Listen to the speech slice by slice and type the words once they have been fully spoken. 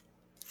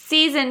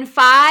Season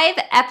 5,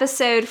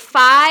 Episode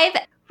 5.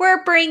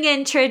 We're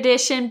bringing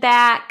tradition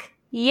back.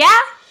 Yeah?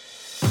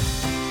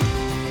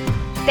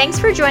 Thanks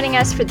for joining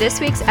us for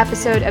this week's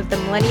episode of the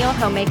Millennial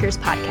Homemakers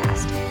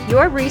Podcast,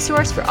 your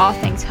resource for all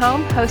things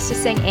home,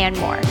 hostessing, and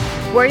more.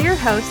 We're your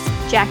hosts,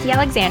 Jackie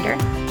Alexander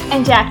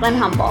and Jacqueline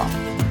Humble.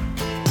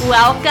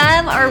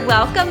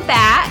 Welcome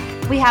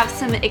back. We have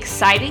some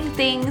exciting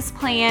things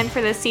planned for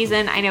this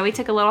season. I know we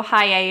took a little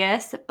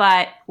hiatus,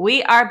 but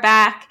we are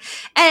back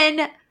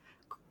and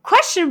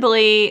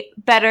questionably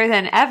better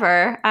than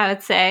ever, I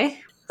would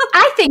say.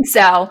 I think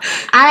so.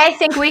 I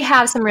think we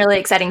have some really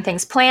exciting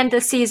things planned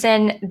this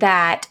season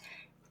that,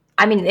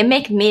 it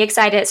make me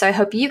excited. So I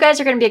hope you guys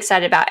are going to be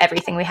excited about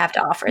everything we have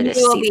to offer this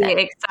season. You will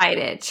be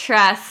excited.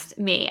 Trust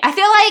me. I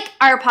feel like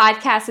our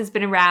podcast has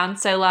been around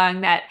so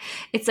long that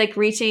it's like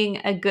reaching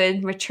a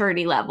good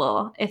maturity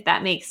level, if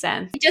that makes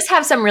sense. We just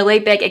have some really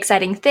big,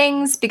 exciting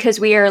things because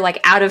we are like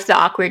out of the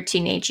awkward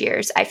teenage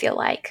years, I feel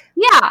like.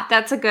 Yeah,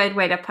 that's a good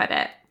way to put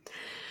it.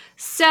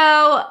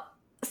 So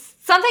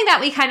something that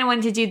we kind of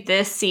wanted to do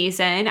this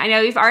season, I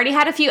know we've already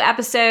had a few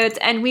episodes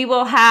and we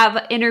will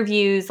have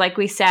interviews, like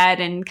we said,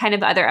 and kind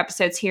of other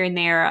episodes here and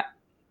there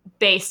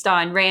based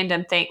on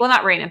random things. Well,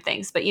 not random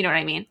things, but you know what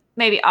I mean?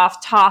 Maybe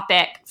off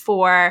topic.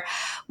 For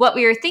what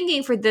we were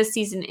thinking for this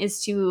season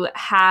is to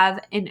have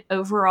an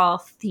overall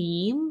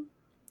theme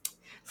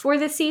for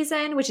the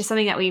season, which is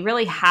something that we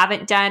really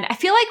haven't done. I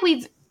feel like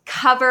we've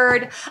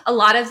covered a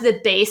lot of the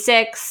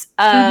basics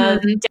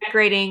of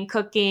decorating,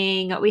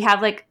 cooking.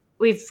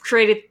 We've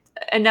created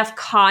enough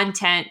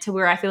content to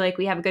where I feel like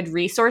we have a good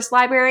resource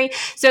library.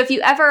 So if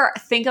you ever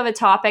think of a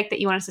topic that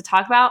you want us to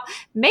talk about,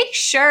 make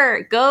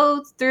sure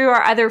go through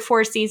our other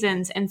 4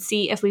 seasons and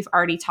see if we've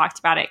already talked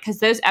about it, because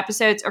those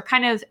episodes are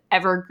kind of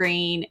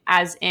evergreen,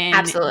 as in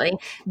absolutely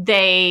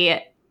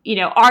they,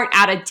 aren't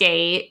out of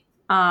date.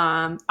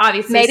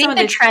 Obviously maybe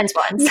the trends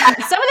ones. Yeah,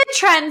 some of the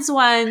trends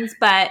ones,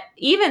 but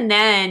even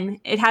then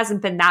it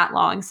hasn't been that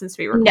long since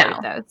we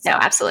recorded those. So no,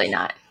 absolutely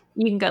not.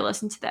 You can go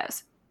listen to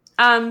those.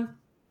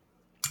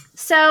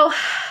 So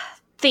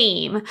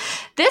theme.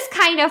 This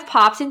kind of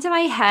popped into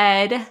my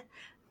head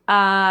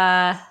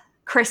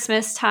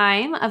Christmas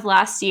time of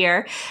last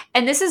year.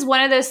 And this is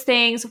one of those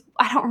things,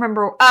 I don't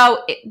remember.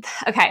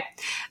 Okay.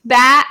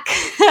 Back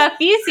a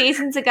few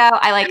seasons ago,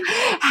 I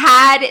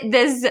had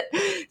this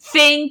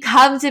thing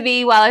come to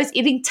me while I was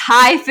eating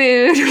Thai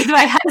food with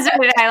my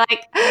husband, and I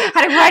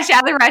had to rush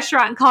out of the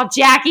restaurant and call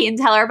Jackie and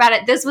tell her about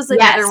it. This was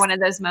another one of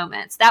those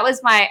moments. That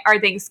was our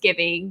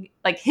Thanksgiving,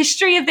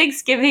 history of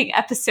Thanksgiving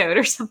episode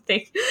or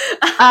something.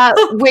 My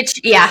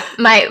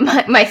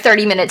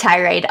 30-minute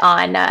tirade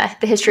on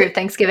the history of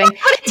Thanksgiving.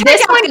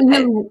 This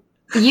one,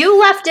 you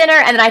left dinner,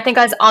 and then I think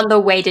I was on the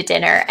way to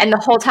dinner, and the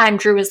whole time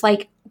Drew was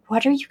like,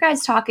 what are you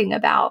guys talking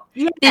about?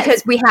 Yes.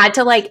 Because we had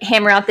to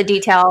hammer out the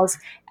details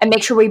and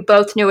make sure we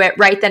both knew it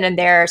right then and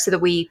there so that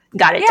we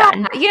got it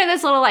done.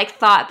 Those little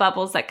thought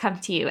bubbles that come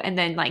to you, and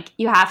then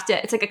you have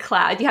to, it's like a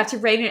cloud. You have to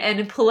rein it in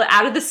and pull it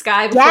out of the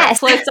sky before it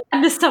floats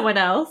on to someone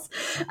else.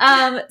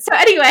 So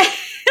anyway,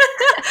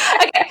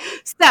 okay.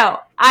 So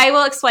I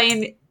will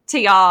explain to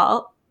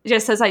y'all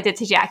just as I did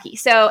to Jackie.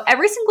 So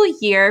every single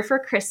year for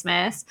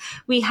Christmas,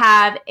 we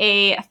have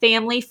a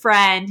family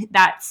friend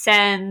that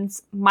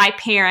sends my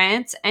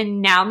parents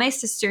and now my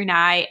sister and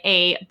I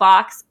a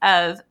box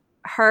of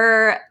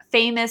her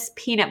famous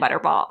peanut butter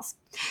balls.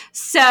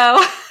 So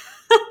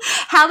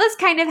how this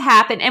kind of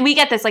happened, and we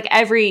get this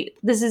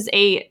this is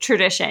a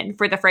tradition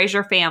for the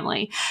Fraser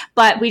family,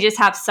 but we just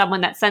have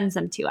someone that sends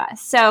them to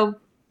us. So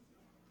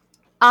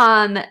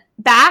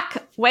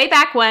way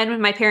back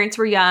when my parents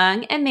were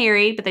young and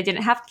married, but they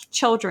didn't have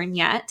children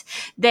yet,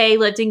 they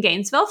lived in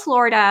Gainesville,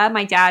 Florida.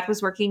 My dad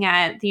was working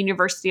at the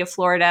University of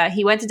Florida.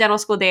 He went to dental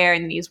school there,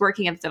 and then he was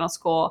working at the dental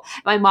school.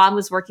 My mom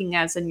was working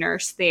as a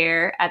nurse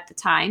there at the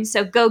time.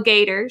 So go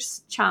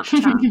Gators. Chomp,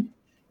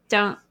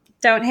 chomp.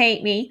 Don't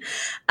hate me.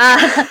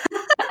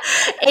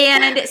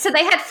 And so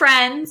they had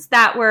friends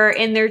that were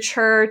in their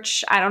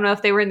church. I don't know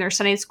if they were in their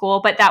Sunday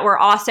school, but that were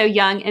also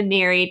young and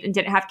married and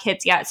didn't have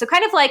kids yet. So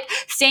kind of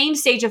same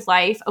stage of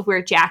life of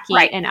where Jackie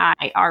and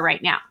I are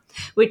right now,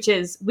 which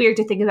is weird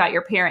to think about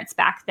your parents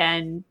back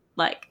then,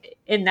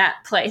 in that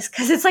place.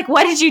 Cause it's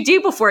what did you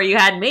do before you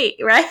had me?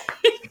 Right.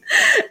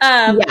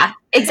 Yeah,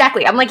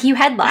 exactly. I'm you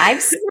had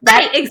lives.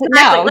 Right. Exactly.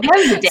 No,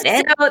 you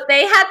didn't. So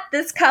they had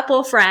this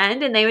couple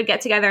friend, and they would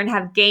get together and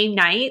have game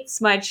nights,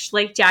 much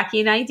like Jackie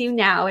and I do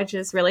now, which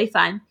is really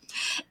fun.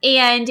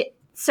 And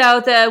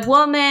so the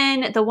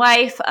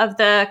wife of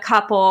the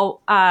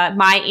couple,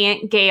 my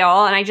Aunt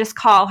Gail, and I just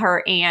call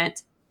her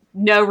aunt,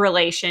 no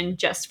relation,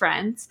 just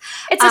friends.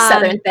 It's a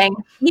Southern thing.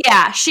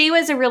 Yeah, she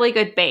was a really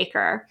good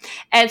baker.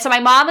 And so my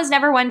mom was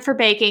never one for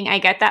baking. I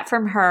get that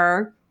from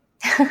her.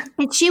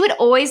 And she would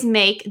always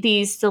make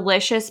these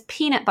delicious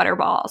peanut butter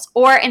balls.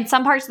 Or in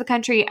some parts of the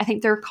country, I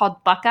think they're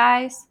called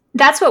Buckeyes.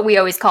 That's what we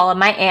always call them.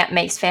 My aunt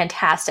makes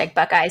fantastic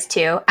Buckeyes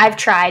too. I've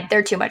tried.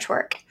 They're too much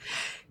work.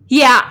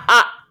 Yeah,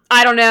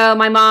 I don't know.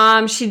 My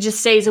mom, she just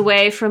stays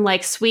away from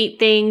sweet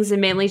things and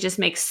mainly just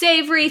makes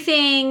savory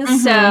things. Mm-hmm.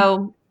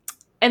 So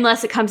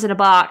unless it comes in a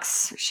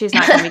box, she's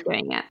not going to be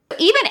doing it.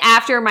 Even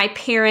after my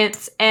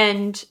parents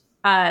and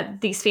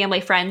these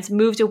family friends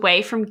moved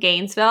away from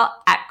Gainesville,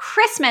 at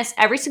Christmas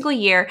every single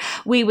year,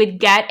 we would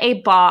get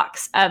a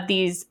box of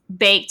these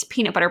baked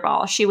peanut butter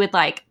balls. She would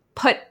like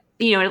put,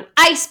 an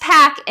ice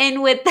pack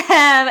in with them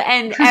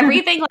and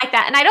everything like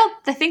that. And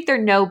I think they're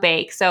no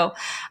bake, so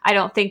I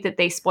don't think that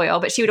they spoil,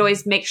 but she would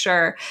always make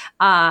sure.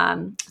 I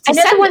know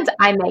the ones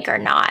I make are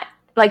not.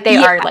 Like they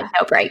are like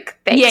no bake.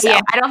 Yeah, so.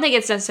 yeah. I don't think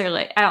it's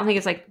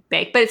like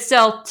baked, but it's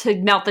still to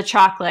melt the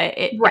chocolate.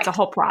 It's a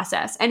whole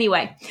process.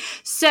 Anyway,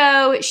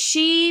 so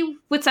she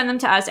would send them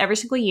to us every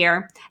single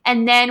year.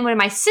 And then when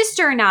my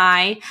sister and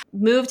I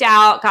moved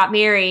out, got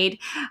married,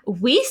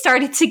 we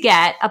started to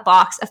get a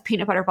box of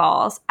peanut butter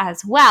balls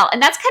as well.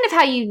 And that's kind of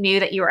how you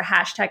knew that you were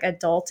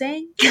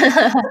 #adulting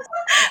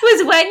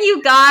was when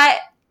you got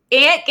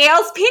Aunt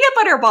Gail's peanut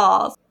butter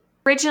balls.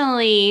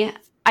 Originally,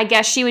 I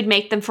guess she would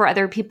make them for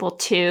other people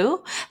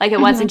too. Like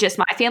it wasn't just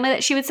my family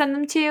that she would send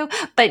them to.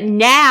 But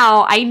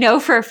now I know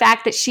for a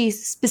fact that she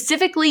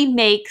specifically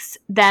makes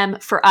them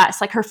for us.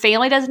 Like her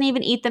family doesn't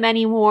even eat them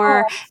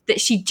anymore,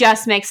 that she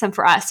just makes them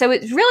for us. So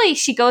it's really,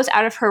 she goes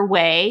out of her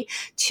way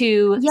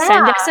to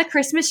send us a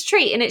Christmas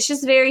treat. And it's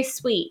just very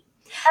sweet.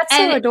 That's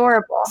so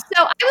adorable.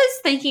 So I was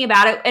thinking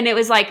about it, and it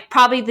was like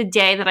probably the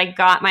day that I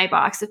got my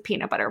box of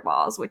peanut butter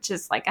balls, which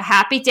is like a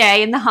happy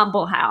day in the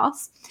Humble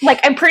house. Like,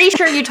 I'm pretty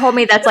sure you told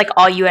me that's like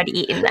all you had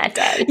eaten that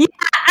day. Yeah,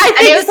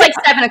 and it was like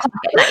 7:00 at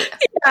night.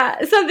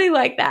 Yeah, something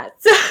like that.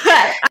 So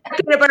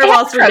peanut butter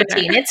balls for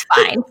protein. It's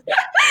fine.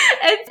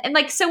 and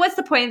like, so what's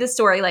the point of the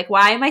story? Like,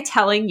 why am I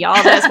telling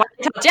y'all this? Why am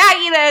I telling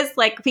Jackie this?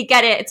 Like, we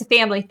get it. It's a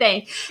family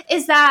thing.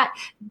 Is that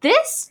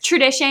this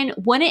tradition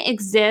wouldn't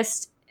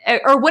exist,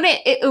 or wouldn't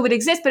it would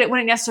exist, but it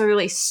wouldn't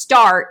necessarily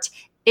start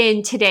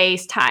in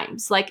today's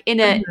times, like in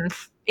a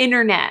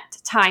internet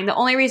time. The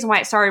only reason why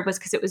it started was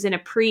because it was in a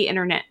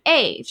pre-internet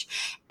age.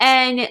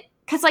 And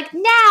because like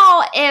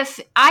now,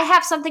 if I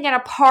have something at a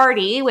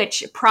party,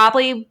 which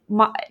probably,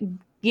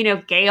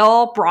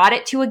 Gail brought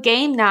it to a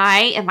game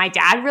night and my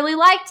dad really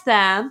liked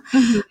them,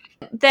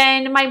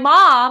 then my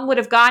mom would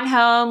have gone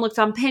home, looked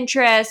on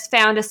Pinterest,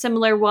 found a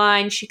similar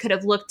one. She could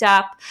have looked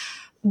up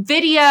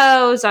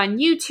videos on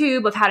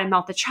YouTube of how to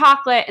melt the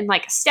chocolate and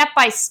like step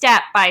by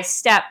step,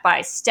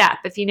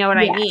 if you know what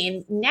I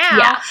mean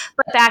now.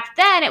 But back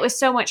then it was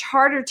so much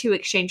harder to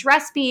exchange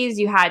recipes.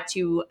 You had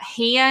to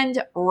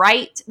hand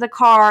write the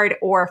card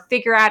or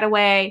figure out a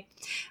way.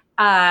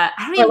 I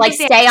don't even like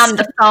stay on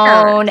the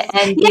phone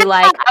and be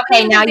like,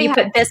 okay, now you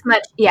put this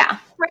much. Yeah.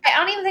 Right. I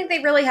don't even think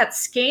they really had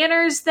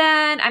scanners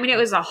then. I mean,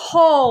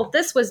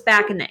 this was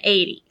back in the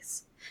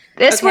 80s.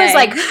 This was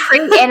like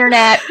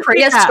pre-internet,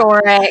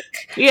 prehistoric.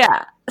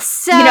 Yeah.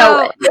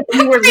 So, if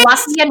you were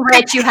lucky and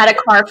rich, you had a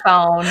car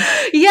phone.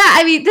 Yeah.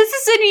 I mean, this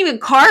isn't even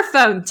car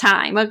phone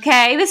time.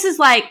 Okay. This is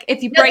like,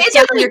 if you break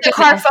down your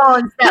car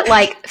phones that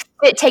like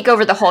take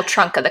over the whole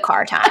trunk of the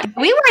car time.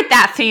 We weren't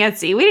that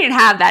fancy. We didn't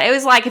have that. It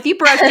was like, if you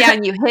broke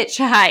down, you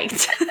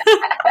hitchhiked.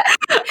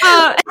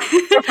 On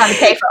a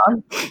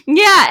payphone.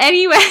 Yeah.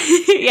 Anyway.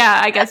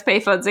 Yeah. I guess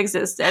payphones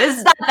existed.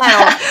 It's not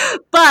that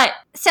old. But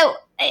so,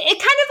 it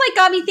kind of like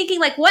got me thinking,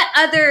 like, what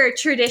other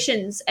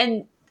traditions,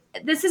 and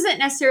this isn't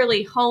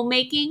necessarily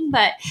homemaking,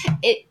 but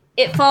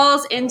it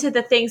falls into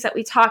the things that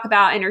we talk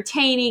about,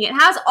 entertaining. It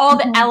has all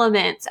the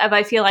elements of,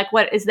 I feel like,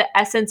 what is the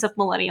essence of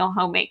millennial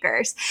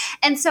homemakers.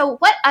 And so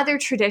what other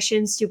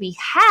traditions do we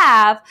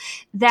have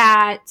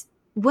that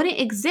wouldn't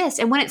exist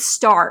and wouldn't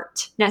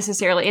start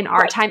necessarily in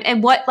our time?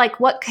 And what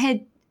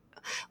could,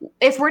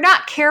 if we're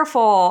not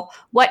careful,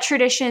 what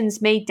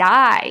traditions may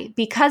die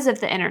because of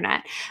the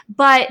internet,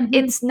 but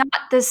it's not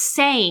the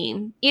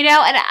same, and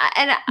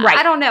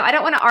I don't know. I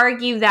don't want to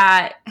argue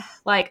that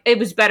like it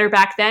was better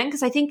back then,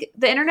 because I think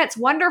the internet's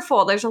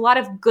wonderful. There's a lot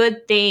of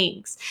good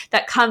things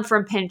that come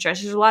from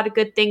Pinterest. There's a lot of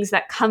good things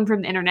that come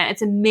from the internet.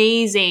 It's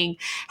amazing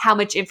how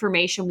much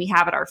information we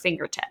have at our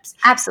fingertips.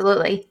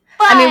 Absolutely.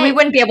 But, we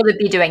wouldn't be able to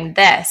be doing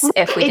this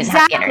if we didn't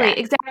have the internet.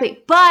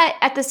 Exactly. But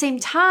at the same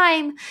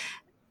time,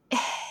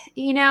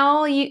 you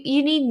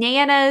need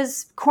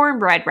Nana's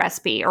cornbread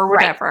recipe or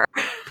whatever.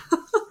 Right.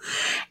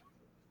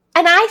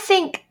 And I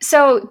think,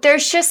 so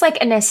there's just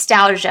like a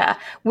nostalgia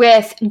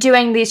with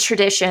doing these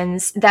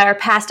traditions that are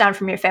passed down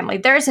from your family.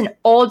 There's an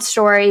old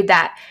story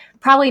that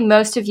probably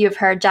most of you have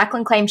heard.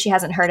 Jacqueline claims she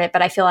hasn't heard it,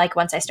 but I feel like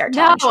once I start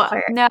telling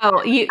her.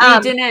 No, you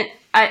didn't.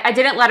 I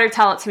didn't let her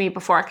tell it to me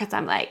before, because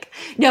I'm like,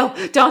 no,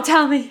 don't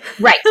tell me.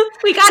 Right.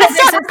 We got to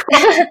start.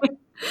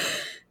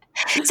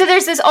 So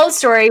there's this old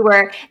story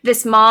where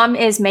this mom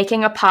is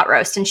making a pot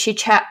roast, and she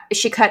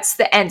cuts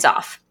the ends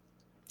off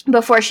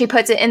before she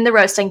puts it in the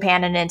roasting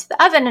pan and into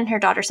the oven. And her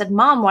daughter said,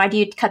 "Mom, why do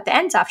you cut the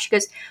ends off?" She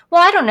goes,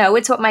 "Well, I don't know.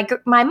 It's what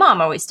my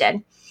mom always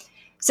did."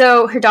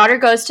 So her daughter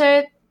goes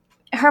to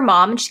her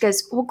mom and she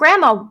goes, "Well,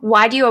 Grandma,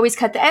 why do you always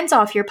cut the ends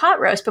off your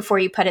pot roast before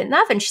you put it in the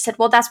oven?" She said,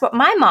 "Well, that's what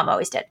my mom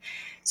always did."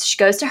 So she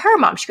goes to her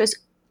mom. She goes,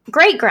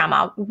 "Great,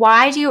 Grandma,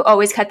 why do you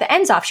always cut the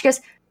ends off?" She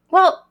goes,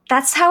 "Well,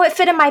 that's how it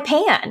fit in my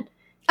pan."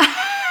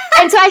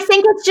 And so I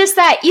think it's just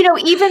that,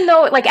 even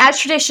though like as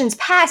traditions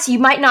pass, you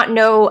might not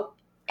know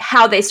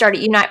how they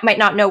started. Might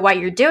not know why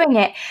you're doing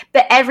it,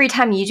 but every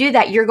time you do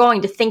that, you're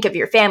going to think of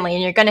your family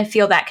and you're going to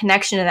feel that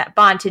connection and that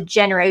bond to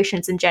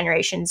generations and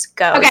generations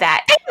go. Okay.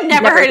 That I've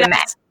never heard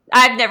that.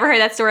 I've never heard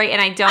that story,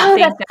 and I don't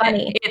think that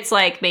funny. It's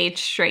like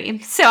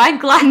mainstream. So I'm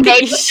glad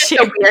that you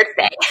shared a weird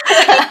thing.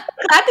 glad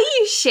that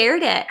you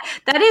shared it.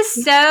 That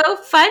is so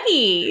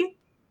funny.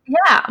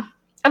 Yeah.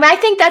 I mean, I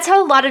think that's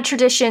how a lot of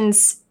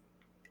traditions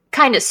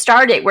kind of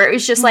started, where it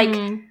was just like,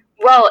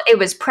 well, it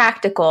was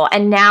practical,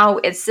 and now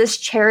it's this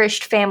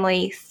cherished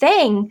family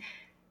thing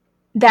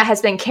that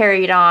has been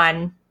carried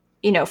on,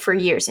 for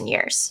years and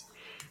years.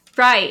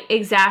 Right,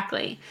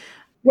 exactly.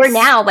 Where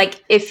now,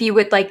 like, if you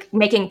would like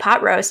making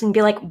pot roast and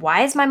be like,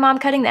 why is my mom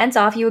cutting the ends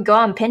off? You would go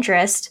on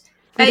Pinterest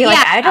and be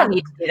like, I don't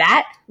need to do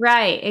that.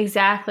 Right,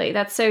 exactly.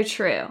 That's so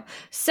true.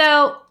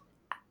 So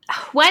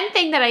one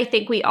thing that I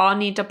think we all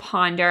need to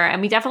ponder, and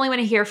we definitely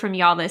want to hear from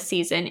y'all this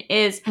season,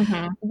 is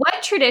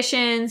what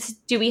traditions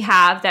do we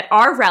have that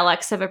are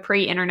relics of a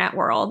pre-internet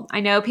world? I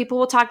know people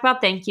will talk about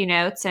thank you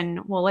notes, and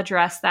we'll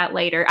address that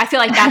later. I feel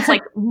like that's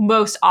like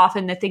most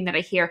often the thing that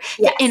I hear.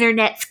 Yes. The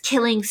internet's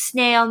killing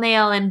snail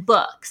mail and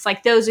books.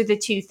 Like those are the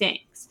two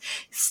things.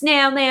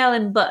 Snail mail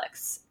and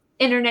books.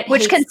 Internet.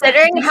 Which,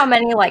 considering how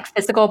many like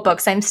physical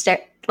books I'm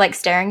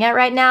staring at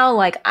right now,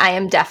 like I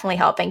am definitely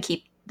helping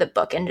keep the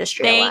book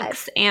industry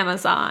Thanks, alive.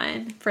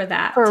 Amazon, for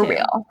that. For too.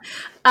 real.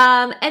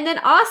 And then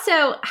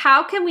also,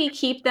 how can we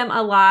keep them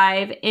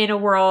alive in a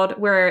world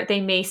where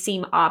they may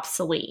seem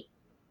obsolete?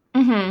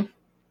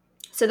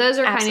 So those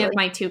are kind of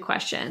my two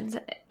questions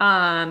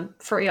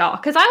for y'all,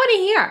 because I want to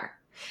hear,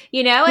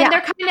 and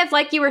they're kind of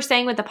like you were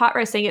saying with the pot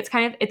roasting.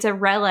 It's a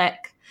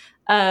relic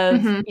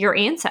of your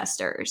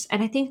ancestors,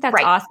 and I think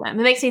that's awesome.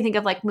 It makes me think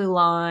of like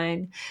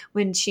Mulan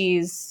when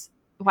she's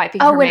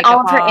wiping her when makeup all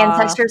of her off.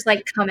 ancestors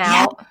like come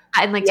out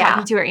and like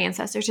talking to her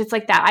ancestors. It's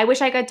like that. I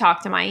wish I could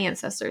talk to my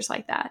ancestors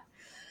like that.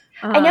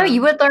 I know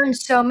you would learn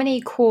so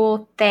many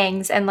cool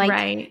things and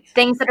like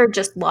things that are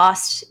just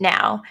lost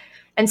now.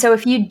 And so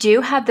if you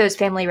do have those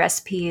family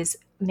recipes,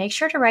 make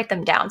sure to write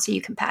them down so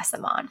you can pass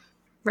them on.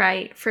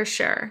 Right, for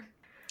sure.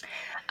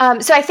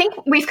 So I think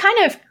we've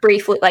kind of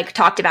briefly like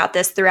talked about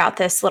this throughout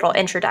this little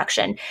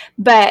introduction,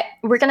 but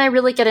we're going to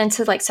really get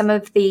into like some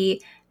of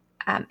the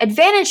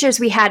advantages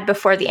we had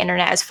before the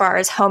internet as far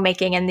as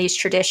homemaking and these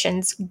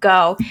traditions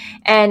go.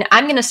 And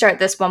I'm going to start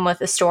this one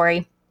with a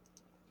story.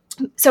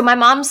 So my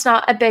mom's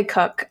not a big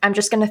cook. I'm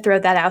just going to throw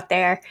that out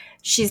there.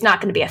 She's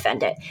not going to be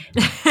offended.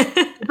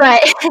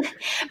 But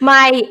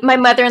my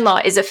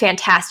mother-in-law is a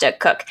fantastic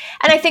cook.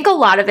 And I think a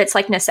lot of it's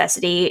like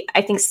necessity.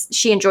 I think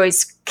she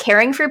enjoys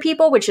caring for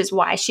people, which is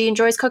why she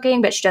enjoys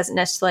cooking, but she doesn't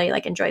necessarily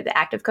like enjoy the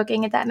act of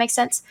cooking, if that makes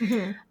sense.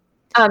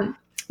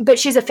 But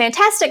she's a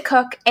fantastic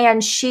cook,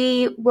 and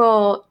she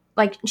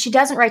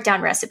doesn't write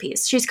down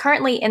recipes. She's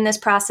currently in this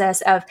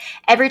process of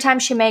every time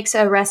she makes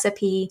a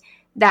recipe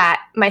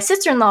that my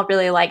sister-in-law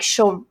really likes,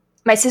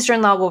 my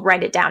sister-in-law will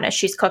write it down as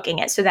she's cooking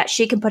it so that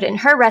she can put it in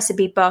her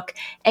recipe book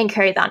and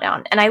carry that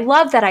on. And I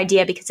love that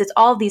idea because it's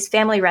all of these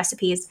family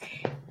recipes.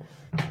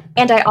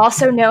 And I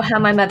also know how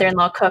my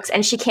mother-in-law cooks,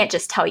 and she can't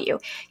just tell you.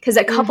 Because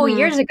a couple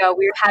years ago,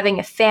 we were having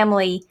a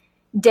family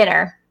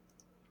dinner,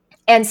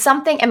 and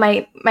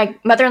my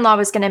mother-in-law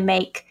was going to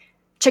make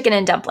chicken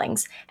and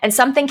dumplings. And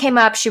something came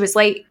up. She was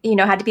late,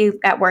 had to be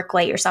at work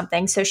late or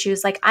something. So she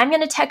was like, I'm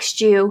going to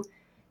text you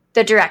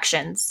the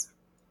directions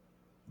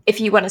if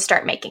you want to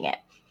start making it.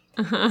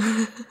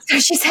 So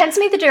she sends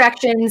me the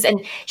directions,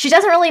 and she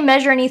doesn't really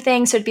measure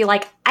anything. So it'd be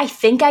like, I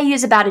think I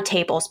use about a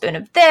tablespoon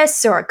of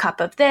this or a cup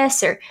of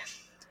this.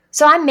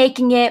 So I'm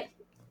making it.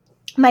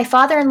 My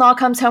father-in-law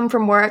comes home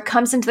from work,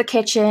 comes into the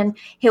kitchen.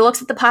 He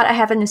looks at the pot I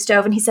have in the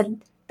stove, and he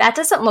said, that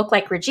doesn't look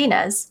like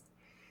Regina's.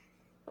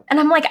 And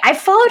I'm like, I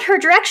followed her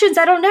directions.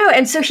 I don't know.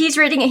 And so he's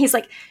reading it. He's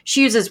like,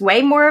 she uses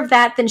way more of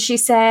that than she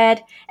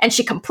said. And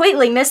she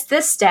completely missed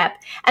this step.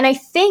 And I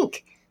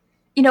think,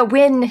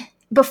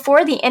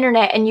 before the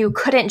internet and you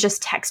couldn't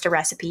just text a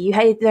recipe, you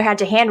either had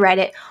to handwrite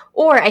it,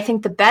 or I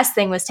think the best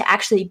thing was to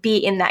actually be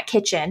in that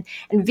kitchen.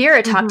 And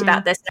Vera talked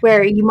about this,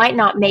 where you might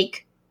not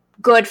make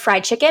good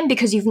fried chicken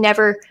because you've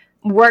never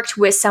worked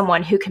with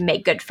someone who can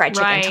make good fried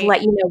chicken to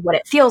let you know what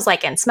it feels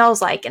like and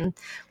smells like and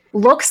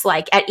looks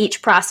like at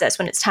each process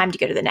when it's time to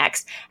go to the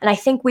next. And I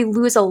think we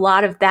lose a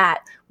lot of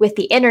that with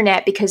the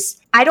internet because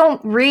I don't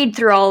read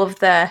through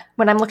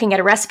when I'm looking at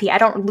a recipe, I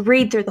don't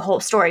read through the whole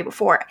story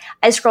before.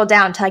 I scroll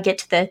down until I get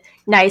to the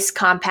nice,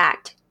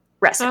 compact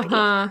recipe.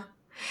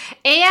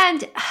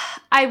 And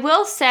I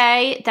will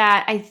say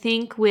that I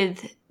think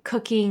with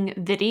cooking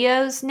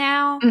videos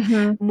now,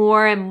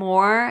 more and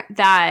more,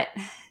 that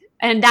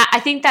And that, I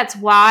think that's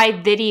why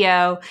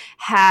video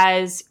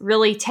has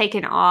really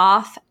taken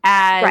off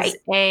as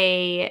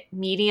a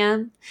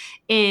medium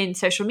in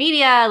social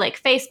media,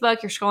 like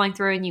Facebook. You're scrolling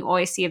through and you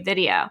always see a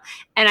video.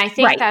 And I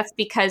think that's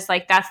because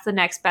like that's the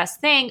next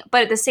best thing.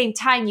 But at the same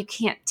time, you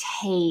can't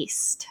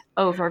taste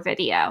over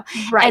video.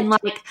 And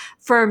like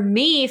for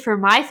me, for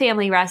my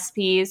family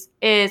recipes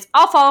is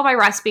I'll follow my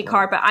recipe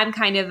card, but I'm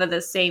kind of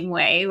the same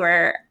way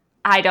where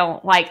I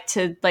don't like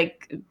to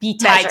like be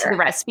tied to the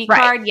recipe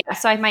card. Yeah.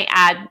 So I might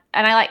add,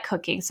 and I like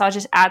cooking, so I'll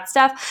just add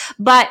stuff.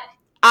 But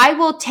I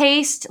will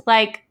taste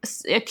like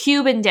a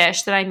Cuban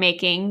dish that I'm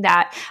making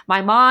that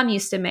my mom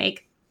used to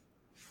make,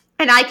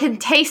 and I can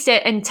taste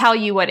it and tell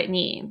you what it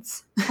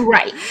needs.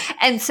 Right.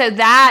 And so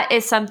that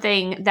is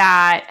something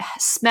that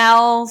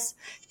smells,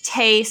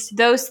 taste,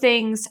 those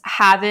things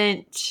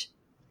haven't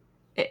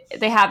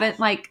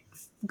like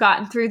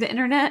gotten through the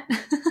internet.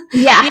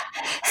 Yeah.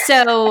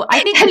 So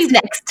I think that's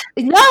next.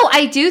 No,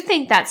 I do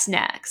think that's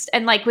next.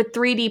 And like with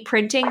 3D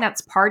printing,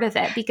 that's part of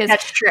it, because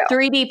that's true.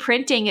 3D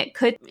printing, it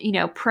could,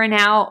 print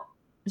out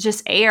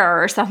just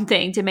air or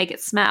something to make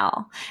it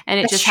smell. And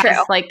it just has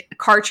like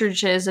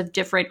cartridges of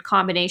different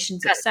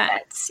combinations of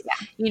scents.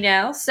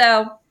 Yeah.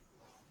 So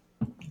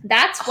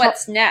that's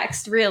what's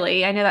next,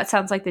 really. I know that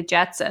sounds like the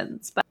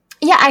Jetsons, but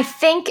yeah, I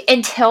think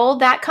until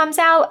that comes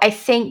out, I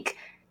think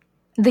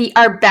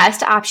our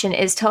best option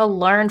is to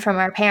learn from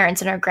our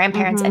parents and our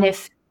grandparents,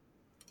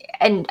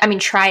 and I mean,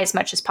 try as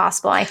much as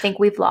possible. I think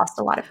we've lost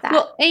a lot of that.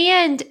 Well,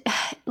 and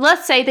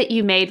let's say that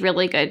you made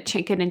really good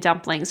chicken and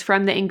dumplings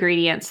from the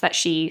ingredients that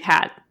she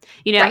had.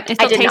 It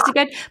still tasted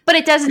good, but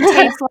it doesn't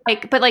taste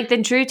like. But like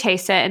then Drew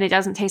tastes it, and it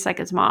doesn't taste like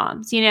his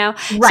mom's. So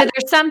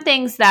there's some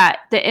things that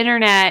the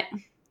internet.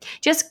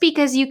 Just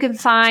because you can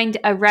find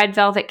a red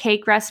velvet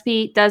cake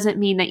recipe doesn't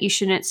mean that you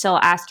shouldn't still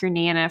ask your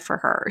Nana for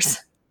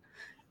hers.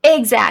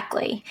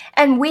 Exactly.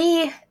 And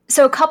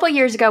so a couple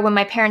years ago when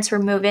my parents were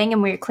moving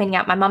and we were cleaning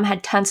out, my mom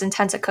had tons and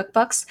tons of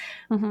cookbooks.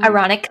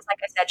 Ironic, because like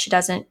I said, she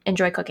doesn't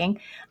enjoy cooking.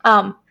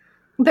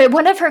 But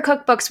one of her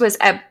cookbooks was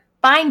a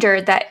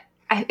binder that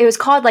it was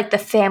called like the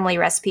family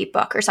recipe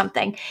book or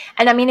something.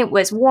 And I mean, it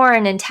was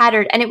worn and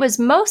tattered, and it was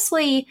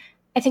mostly,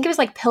 I think it was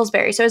like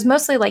Pillsbury. So it was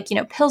mostly like,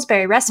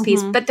 Pillsbury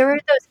recipes, but there were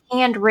those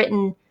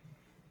handwritten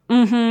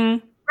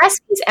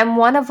recipes. And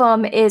one of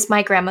them is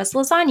my grandma's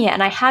lasagna,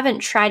 and I haven't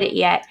tried it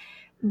yet.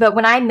 But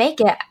when I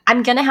make it,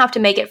 I'm going to have to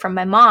make it from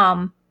my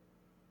mom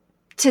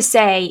to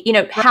say,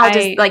 how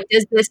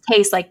does this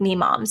taste like me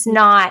mom's?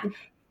 Not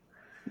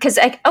because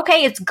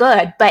okay, it's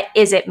good, but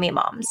is it me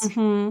mom's?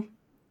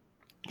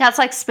 That's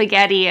like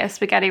a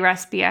spaghetti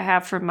recipe I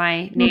have from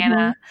my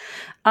Nana.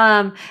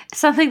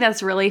 Something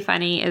that's really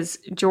funny is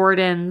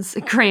Jordan's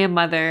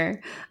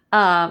grandmother.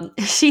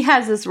 She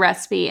has this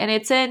recipe, and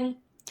it's in,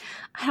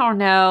 I don't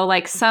know,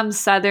 like some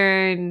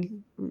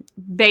Southern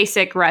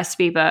basic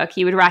recipe book.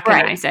 You would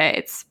recognize it.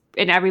 It's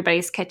in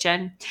everybody's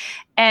kitchen.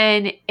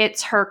 And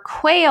it's her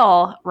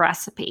quail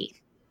recipe.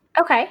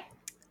 Okay.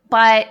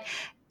 But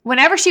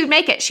whenever she would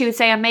make it, she would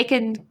say, I'm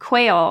making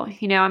quail,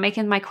 I'm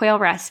making my quail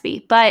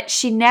recipe. But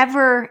she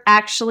never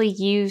actually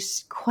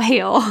used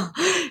quail.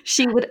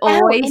 She would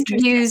always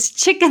use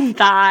chicken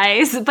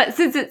thighs. But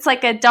since it's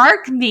like a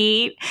dark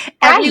meat,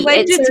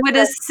 everyone just would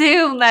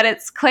assume that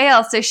it's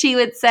quail. So she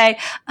would say,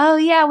 oh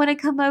yeah, when I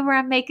come over,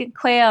 I'm making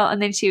quail.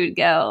 And then she would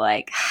go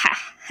like, ha,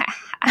 ha,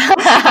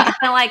 ha.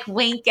 Kind of like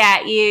wink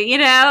at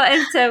you,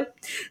 And so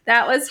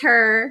that was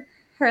her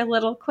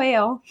little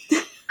quail.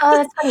 Oh,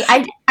 that's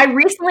funny. I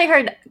recently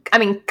heard,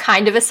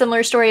 kind of a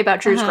similar story about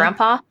Drew's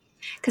grandpa,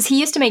 because he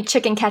used to make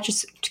chicken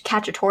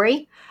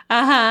cacciatore.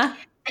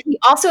 And he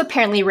also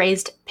apparently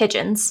raised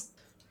pigeons.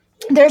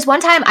 There's one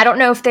time, I don't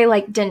know if they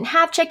didn't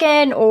have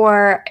chicken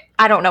or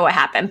I don't know what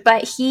happened,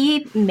 but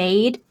he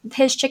made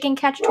his chicken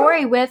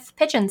cacciatore with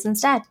pigeons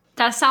instead.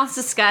 That sounds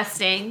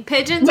disgusting.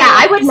 Pigeons. Yeah,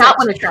 I would not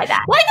want to try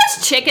that. Well, I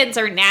guess chickens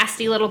are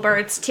nasty little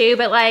birds too,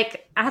 but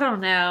I don't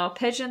know.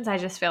 Pigeons, I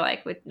just feel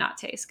like would not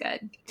taste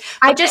good.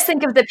 I just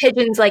think of the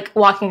pigeons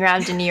walking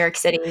around in New York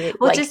City,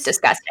 just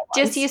disgusting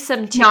ones. Just use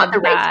some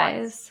chicken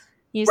thighs.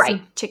 Use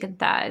some chicken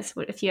thighs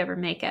if you ever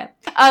make it.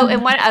 Oh,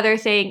 and one other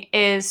thing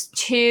is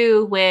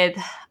too with,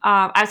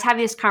 I was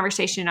having this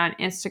conversation on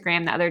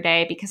Instagram the other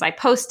day because I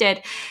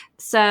posted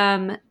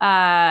some,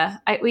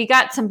 we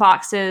got some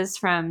boxes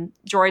from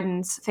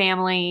Jordan's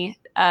family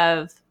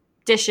of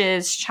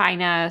dishes,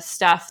 china,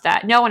 stuff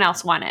that no one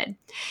else wanted.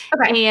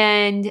 Okay.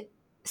 And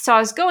so I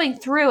was going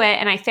through it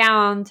and I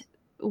found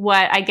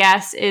what I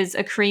guess is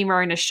a creamer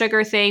and a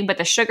sugar thing, but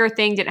the sugar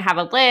thing didn't have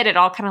a lid. It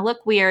all kind of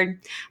looked weird.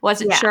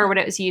 Wasn't sure what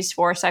it was used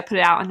for. So I put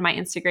it out on my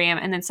Instagram,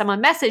 and then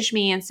someone messaged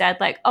me and said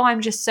oh,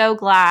 I'm just so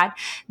glad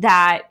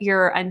that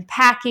you're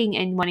unpacking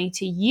and wanting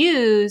to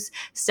use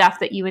stuff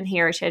that you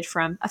inherited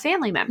from a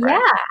family member. Yeah,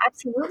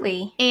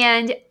 absolutely.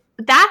 And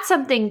that's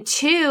something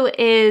too,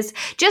 is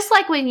just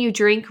like when you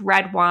drink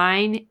red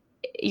wine,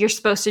 you're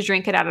supposed to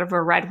drink it out of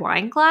a red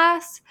wine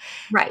glass.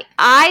 Right.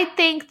 I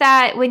think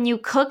that when you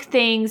cook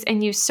things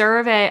and you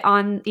serve it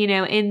on,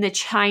 in the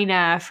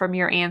china from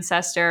your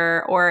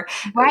ancestor or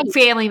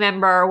family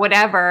member or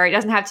whatever, it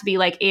doesn't have to be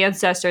like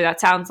ancestor. That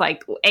sounds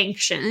like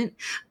ancient.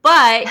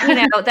 But,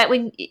 that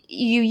when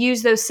you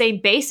use those same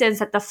basins,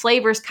 that the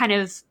flavors kind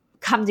of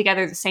come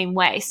together the same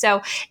way.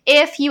 So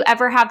if you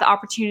ever have the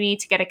opportunity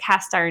to get a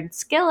cast iron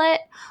skillet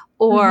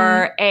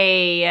or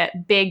a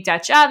big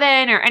Dutch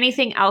oven or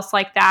anything else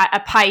like that, a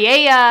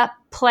paella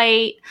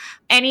plate,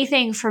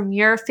 anything from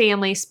your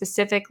family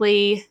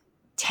specifically,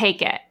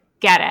 take it,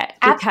 get it,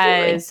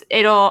 because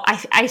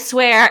I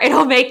swear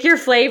it'll make your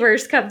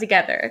flavors come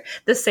together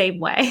the same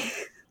way.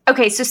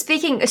 Okay,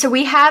 so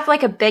we have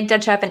like a big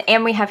Dutch oven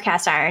and we have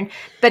cast iron,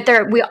 but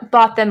we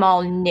bought them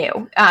all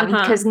new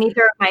because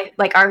neither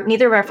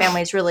of our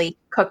families really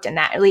cooked in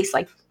that. At least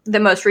like the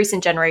most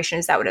recent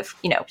generations that would have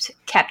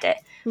kept it.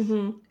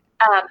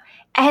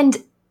 And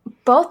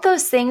both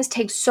those things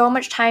take so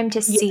much time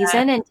to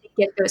season and to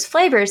get those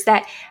flavors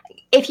that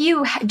if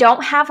you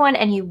don't have one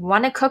and you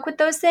want to cook with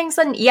those things,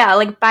 then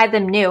buy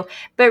them new.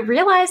 But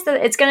realize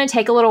that it's going to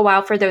take a little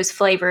while for those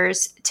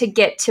flavors to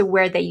get to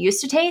where they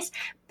used to taste.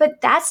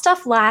 But that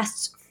stuff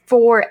lasts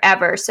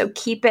forever. So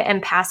keep it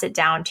and pass it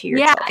down to your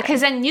children.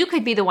 Because then you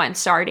could be the one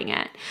starting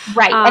it.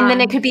 Right. And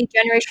then it could be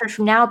generations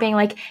from now being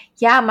like,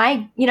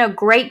 my,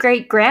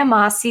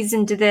 great-great-grandma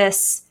seasoned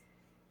this,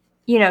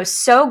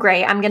 so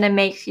great. I'm going to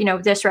make,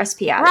 this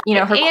recipe out,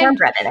 her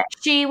cornbread in it.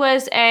 She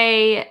was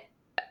a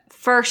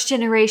first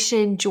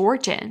generation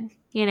Georgian,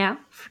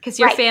 because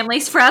your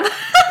family's from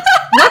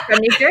from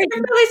New Jersey.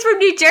 Your family's from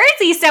New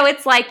Jersey. So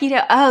it's like,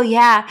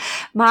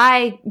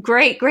 my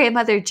great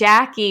grandmother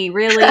Jackie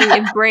really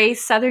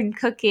embraced Southern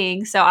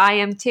cooking. So I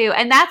am too.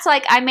 And that's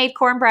like, I made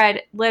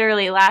cornbread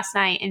literally last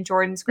night in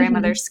Jordan's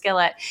grandmother's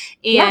skillet.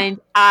 And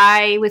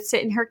I would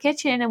sit in her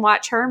kitchen and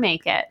watch her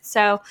make it.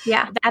 So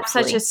that's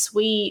such a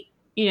sweet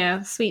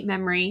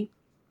memory.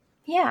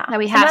 Yeah. That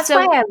we have. And that's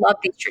why I love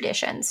these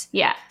traditions.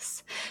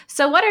 Yes.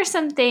 So what are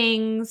some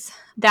things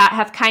that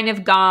have kind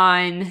of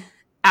gone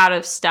out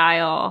of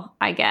style,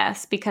 I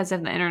guess, because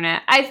of the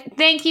internet?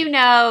 Thank you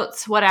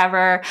notes,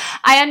 whatever.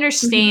 I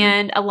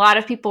understand a lot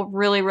of people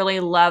really, really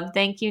love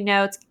thank you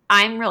notes.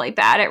 I'm really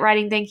bad at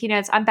writing thank you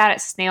notes. I'm bad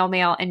at snail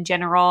mail in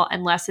general,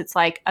 unless it's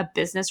like a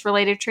business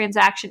related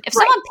transaction. If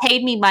someone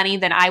paid me money,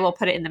 then I will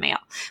put it in the mail.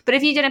 But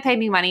if you didn't pay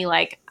me money,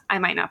 I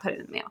might not put it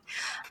in the mail.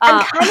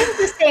 I'm kind of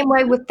the same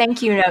way with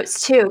thank you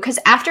notes too. Because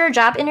after a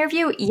job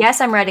interview,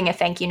 yes, I'm writing a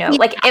thank you note.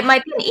 It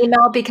might be an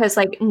email because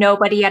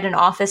nobody at an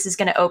office is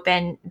going to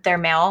open their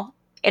mail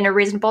in a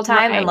reasonable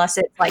time unless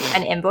it's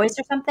an invoice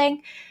or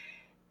something.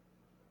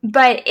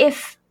 But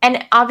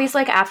and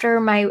obviously after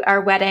our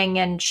wedding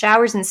and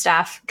showers and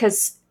stuff,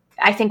 because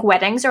I think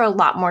weddings are a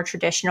lot more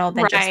traditional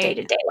than just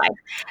day-to-day life.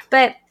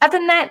 But other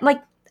than that,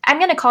 I'm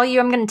going to call you,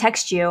 I'm going to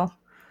text you.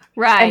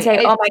 Right. And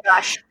say, oh my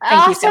gosh,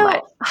 thank you so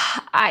much.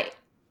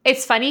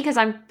 It's funny because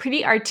I'm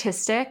pretty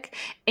artistic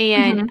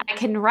and I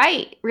can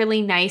write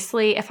really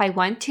nicely if I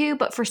want to.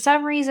 But for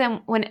some reason,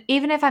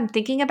 even if I'm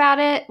thinking about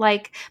it,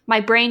 my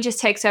brain just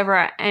takes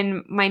over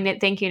and my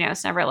thank you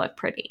notes never look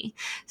pretty.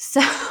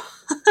 So,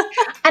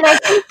 and I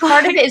think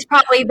part of it is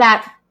probably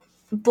that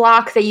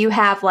block that you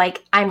have,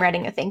 I'm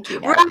writing a thank you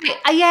note. Right.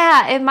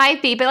 Yeah, it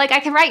might be. But I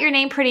can write your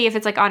name pretty if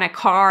it's on a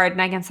card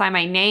and I can sign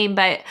my name.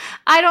 But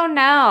I don't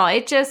know.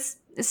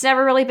 It's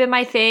never really been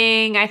my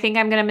thing. I think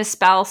I'm going to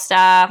misspell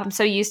stuff. I'm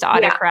so used to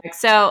autocorrect.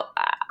 So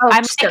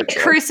I'm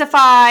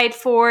crucified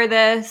for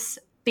this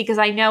because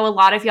I know a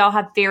lot of y'all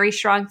have very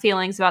strong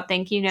feelings about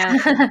thank you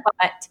notes.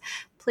 But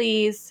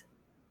please,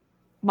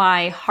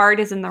 my heart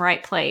is in the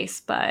right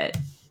place, but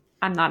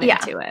I'm not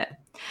into it.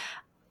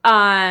 But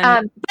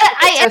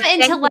I am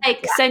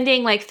into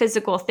sending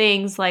physical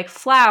things like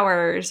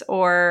flowers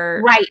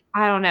or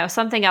I don't know,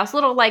 something else,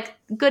 little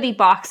goodie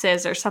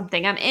boxes or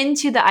something. I'm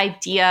into the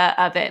idea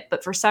of it,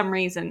 but for some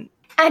reason.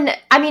 And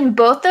I mean,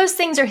 both those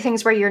things are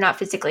things where you're not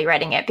physically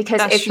writing it because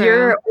if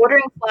you're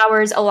ordering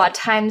flowers, a lot of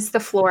times the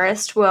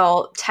florist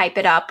will type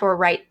it up or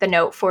write the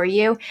note for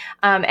you.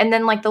 And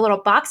then the little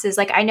boxes,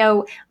 I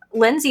know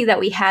Lindsay that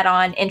we had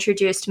on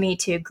introduced me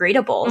to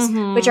greetables,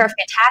 which are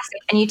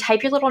fantastic. And you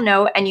type your little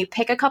note and you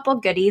pick a couple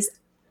goodies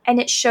and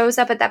it shows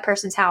up at that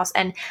person's house.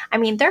 And I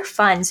mean, they're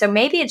fun. So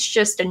maybe it's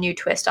just a new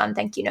twist on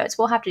thank you notes.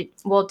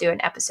 We'll do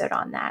an episode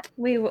on that.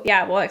 We'll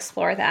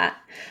explore that.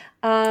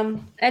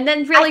 And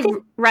then really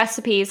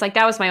recipes,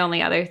 that was my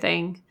only other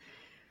thing.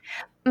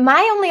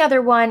 My only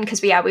other one,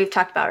 because we've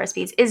talked about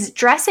recipes, is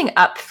dressing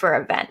up for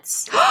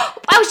events.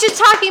 I was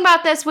just talking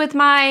about this with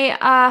my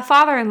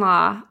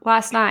father-in-law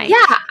last night. Yeah,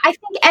 I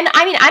think, and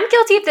I mean, I'm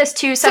guilty of this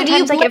too.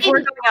 Sometimes, if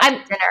we're going out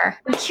to dinner.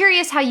 I'm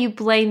curious how you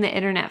blame the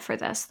internet for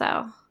this,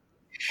 though.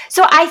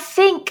 So I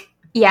think,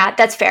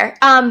 that's fair.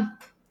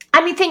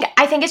 I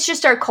think it's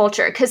just our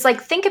culture. Because,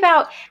 think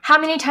about how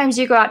many times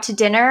you go out to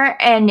dinner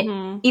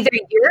and either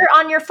you're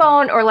on your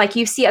phone or,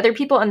 you see other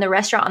people in the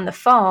restaurant on the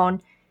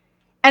phone.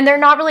 and they're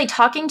not really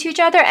talking to each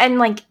other. And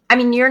like, I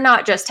mean, you're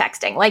not just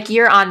texting, like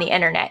you're on the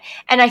internet.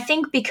 And I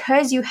think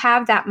because you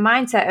have that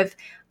mindset of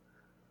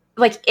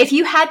like, if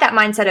you had that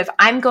mindset of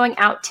I'm going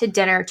out to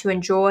dinner to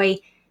enjoy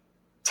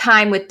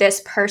time with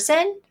this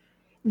person,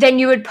 then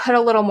you would put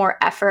a little more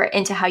effort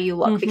into how you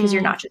look because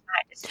you're not just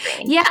behind a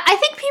screen. Yeah, I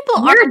think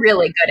people are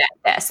really good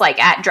at this, like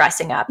at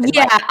dressing up.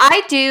 Yeah, like,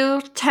 I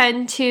do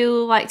tend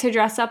to like to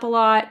dress up a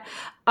lot.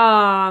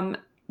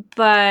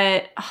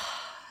 But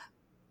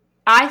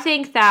I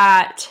think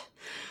that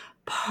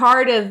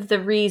part of the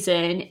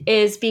reason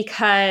is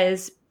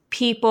because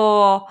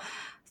people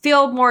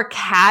feel more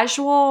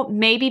casual,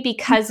 maybe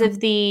because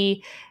of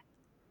the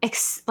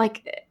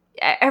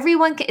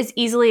everyone is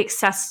easily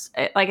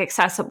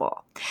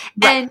accessible.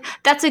 Right. And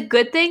that's a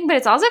good thing, but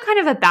it's also kind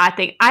of a bad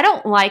thing. I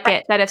don't like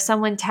it that if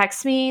someone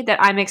texts me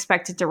that I'm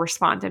expected to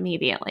respond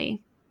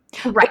immediately.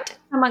 Right. Or if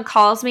someone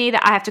calls me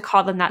that I have to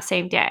call them that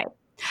same day.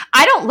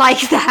 I don't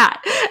like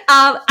that.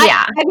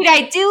 I mean,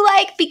 I do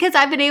like because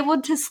I've been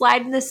able to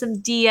slide into some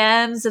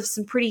DMs of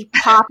some pretty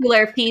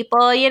popular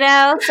people, you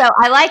know? So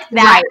I like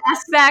that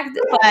aspect,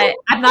 but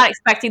I'm not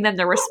expecting them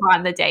to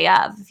respond the day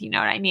of, if you know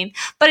what I mean.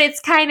 But it's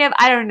kind of,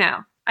 I don't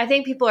know. I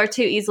think people are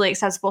too easily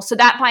accessible. So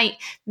that might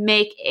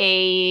make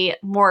a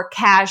more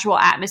casual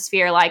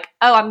atmosphere like,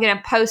 oh, I'm going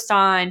to post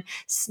on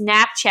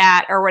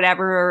Snapchat or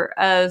whatever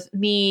of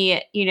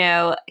me, you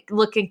know,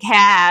 looking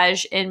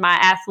cash in my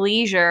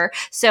athleisure.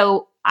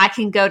 So I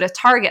can go to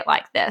Target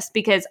like this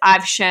because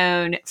I've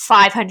shown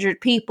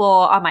 500 people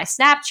on my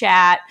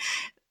Snapchat,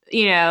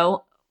 you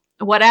know,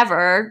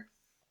 whatever,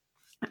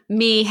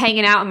 me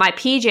hanging out in my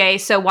PJs.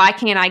 So why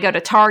can't I go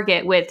to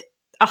Target with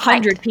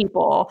 100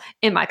 people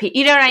in my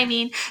you know what I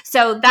mean?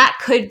 So that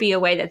could be a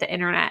way that the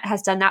internet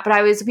has done that.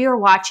 But we were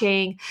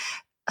watching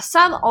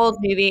some old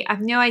movie. I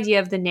have no idea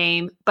of the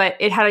name, but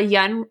it had a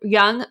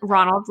young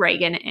Ronald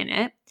Reagan in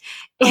it.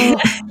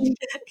 And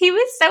he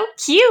was so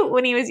cute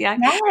when he was young.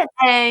 Yes.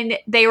 And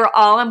they were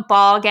all in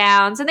ball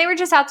gowns and they were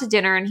just out to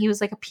dinner and he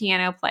was like a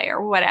piano player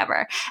or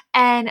whatever.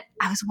 And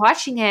I was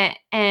watching it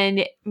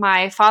and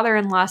my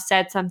father-in-law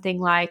said something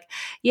like,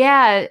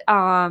 yeah,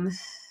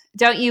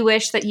 don't you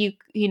wish that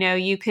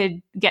you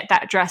could get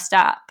that dressed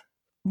up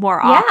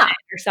more often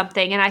or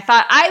something? And I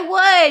thought,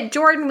 I would.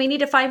 Jordan, we need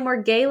to find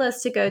more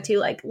galas to go to.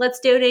 Like,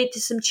 let's donate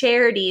to some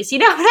charities. You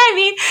know what I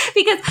mean?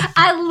 Because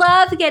I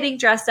love getting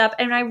dressed up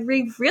and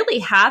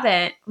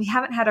we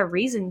haven't had a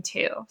reason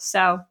to.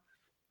 So.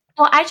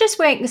 Well, I just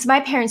went because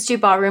my parents do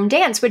ballroom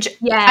dance, which,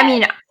 I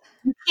mean,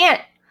 you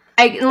can't,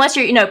 unless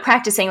you're,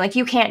 practicing, like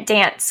you can't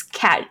dance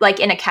like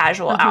in a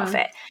casual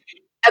outfit.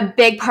 A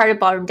big part of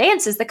ballroom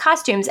dance is the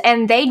costumes.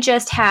 And they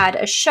just had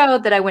a show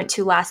that I went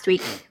to last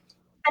week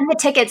and the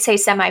tickets say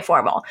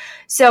semi-formal.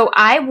 So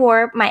I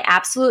wore my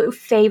absolute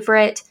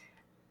favorite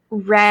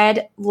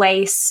red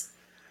lace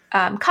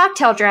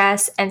cocktail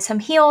dress and some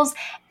heels.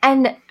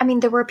 And I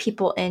mean, there were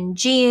people in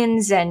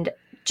jeans and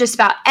just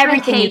about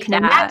everything you can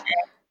imagine.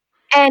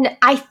 And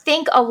I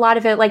think a lot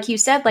of it, like you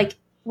said, like,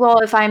 well,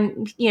 if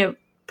I'm,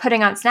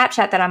 putting on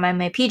Snapchat that I'm in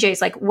my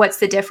PJs, like, what's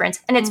the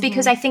difference? And it's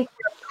because I think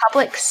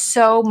public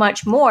so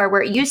much more,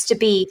 where it used to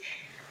be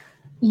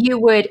you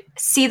would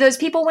see those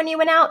people when you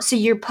went out, so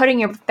you're putting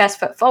your best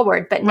foot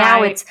forward, but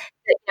now it's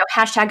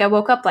hashtag I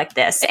woke up like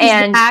this.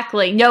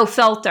 Exactly. No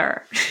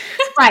filter.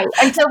 Right.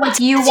 And so like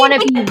you want to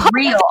be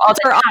real all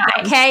the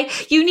time. Okay.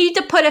 You need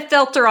to put a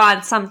filter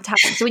on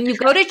sometimes. When you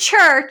go to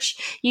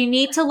church, you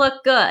need to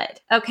look good.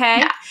 Okay.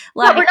 Yeah.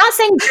 But we're not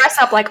saying dress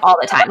up like all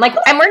the time. Like,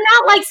 and we're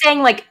not like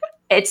saying like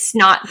it's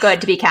not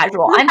good to be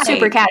casual. I'm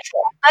super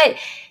casual. But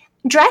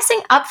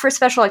dressing up for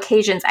special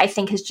occasions, I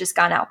think, has just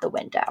gone out the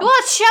window. Well,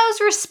 it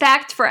shows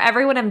respect for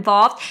everyone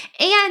involved,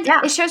 and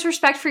it shows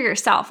respect for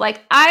yourself.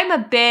 Like, I'm a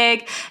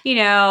big,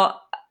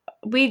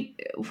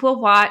 we'll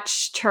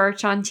watch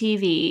church on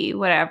TV,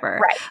 whatever.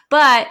 Right.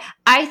 But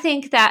I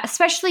think that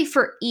especially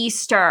for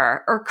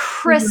Easter or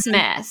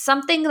Christmas,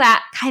 something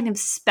that kind of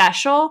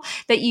special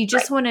that you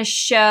just want to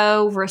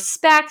show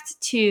respect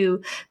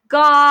to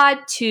God,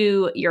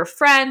 to your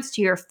friends,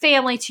 to your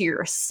family, to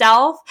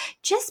yourself,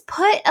 just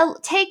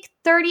take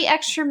 30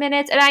 extra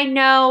minutes. And I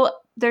know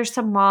there's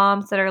some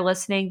moms that are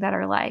listening that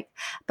are like,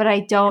 but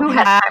I don't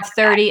have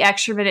 30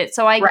 extra minutes.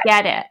 So I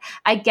get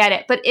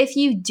it. But if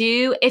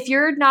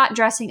you're not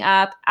dressing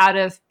up out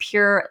of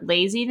pure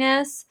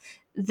laziness,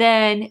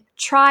 then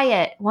try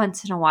it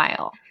once in a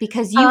while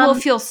because you will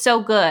feel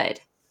so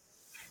good.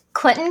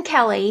 Clinton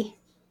Kelly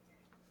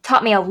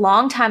taught me a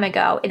long time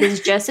ago, it is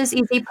just as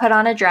easy to put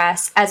on a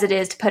dress as it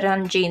is to put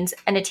on jeans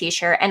and a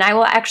t-shirt. And I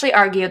will actually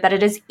argue that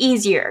it is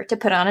easier to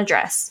put on a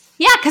dress.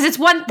 Yeah, because it's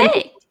one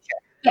thing.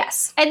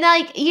 Yes. And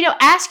like,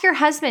 ask your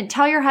husband,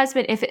 tell your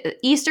husband if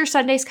Easter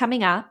Sunday's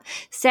coming up,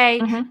 say,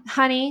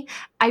 honey,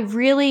 I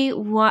really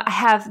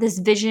have this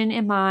vision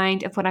in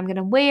mind of what I'm going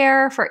to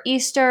wear for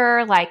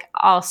Easter. Like,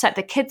 I'll set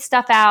the kids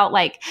stuff out,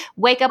 like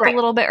wake up a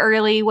little bit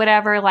early,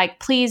 whatever. Like,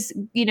 please,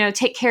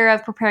 take care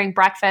of preparing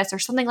breakfast or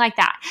something like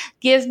that.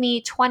 Give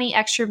me 20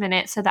 extra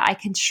minutes so that I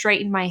can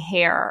straighten my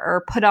hair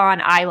or put on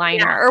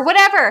eyeliner or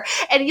whatever.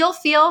 And you'll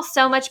feel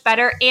so much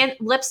better. And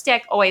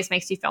lipstick always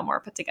makes you feel more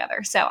put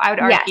together. So I would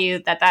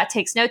argue that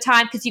takes no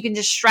time, because you can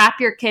just strap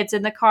your kids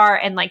in the car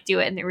and like do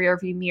it in the rear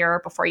view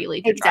mirror before you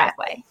leave your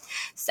driveway.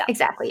 So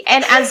exactly.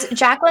 And as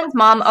Jacqueline's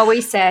mom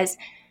always says,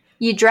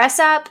 you dress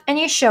up and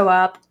you show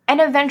up, and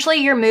eventually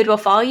your mood will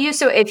follow you.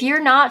 So if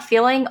you're not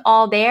feeling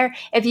all there,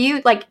 if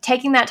you like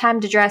taking that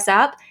time to dress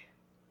up,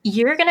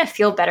 you're going to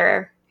feel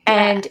better,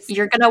 and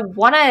you're going to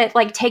want to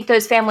like take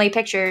those family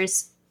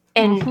pictures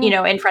in,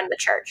 in front of the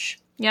church.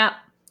 Yeah.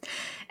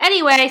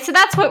 Anyway, so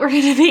that's what we're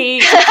going to be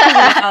talking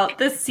about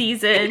this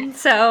season.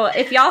 So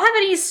if y'all have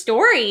any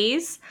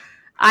stories,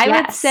 I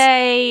would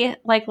say,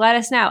 like, let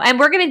us know. And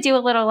we're going to do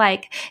a little,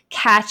 like,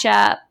 catch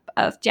up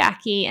of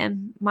Jackie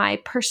and my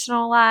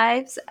personal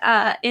lives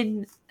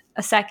in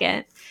a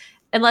second,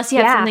 unless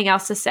you have something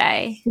else to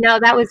say. No,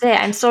 that was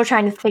it. I'm still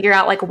trying to figure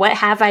out, like, what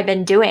have I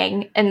been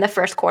doing in the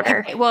first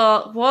quarter. Okay,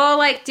 well, we'll,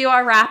 like, do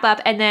our wrap up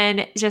and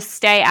then just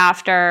stay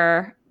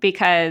after,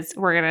 because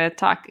we're going to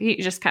talk,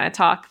 just kind of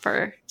talk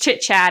for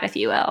chit chat, if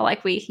you will,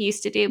 like we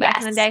used to do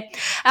back in the day.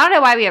 I don't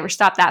know why we ever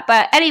stopped that.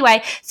 But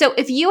anyway, so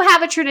if you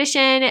have a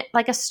tradition,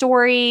 like a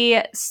story,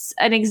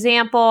 an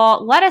example,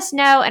 let us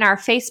know in our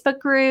Facebook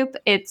group.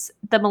 It's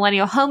the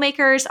Millennial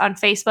Homemakers on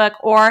Facebook,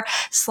 or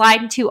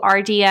slide into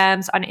our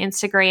DMs on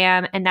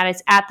Instagram. And that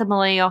is at the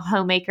Millennial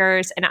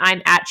Homemakers. And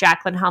I'm at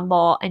Jacqueline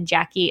Humble, and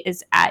Jackie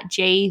is at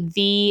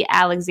JV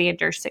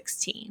Alexander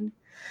 16.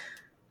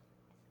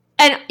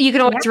 And you can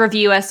always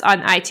review us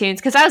on iTunes,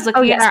 because I was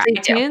looking at our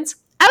iTunes.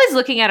 I was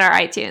looking at our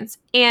iTunes,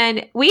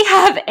 and we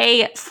have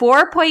a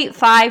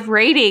 4.5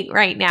 rating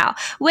right now,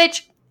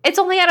 which it's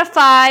only out of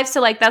 5.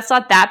 So like, that's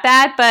not that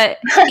bad, but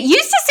it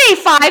used to say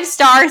 5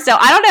 stars. So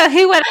I don't know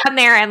who went on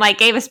there and like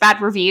gave us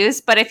bad reviews,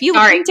 but if you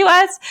listen to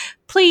us,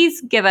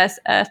 please give us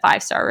a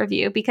 5-star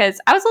review, because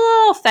I was a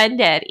little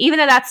offended, even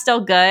though that's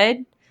still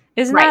good.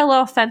 Isn't that a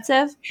little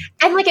offensive?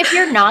 And like, if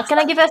you're not going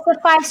to give us a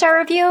 5-star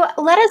review,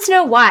 let us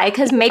know why.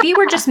 Because maybe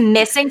we're just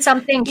missing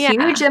something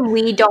huge and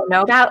we don't know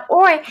about.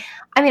 Or,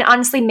 I mean,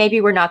 honestly, maybe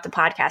we're not the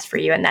podcast for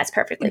you, and that's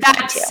perfectly fine too.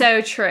 That's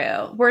so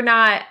true. We're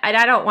not, and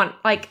I don't want,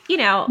 like, we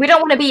don't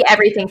want to be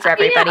everything for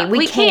everybody.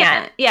 We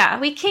can't. Yeah,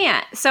 we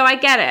can't. So I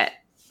get it.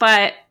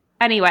 But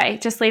anyway,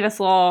 just leave us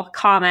a little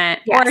comment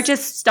or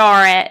just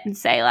star it and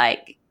say,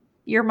 like,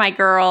 you're my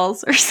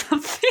girls or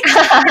something.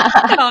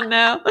 I don't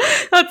know.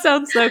 That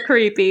sounds so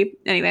creepy.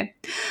 Anyway.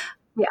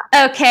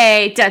 Yeah.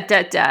 Okay.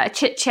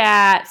 Chit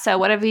chat. So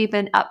what have you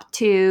been up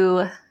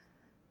to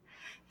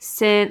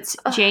since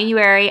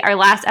January? Our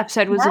last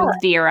episode was with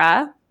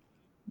Vera.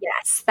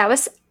 Yes. That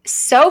was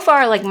so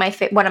far like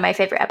one of my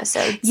favorite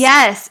episodes.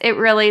 Yes.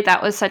 That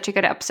was such a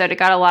good episode. It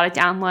got a lot of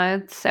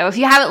downloads. So if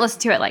you haven't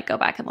listened to it, like, go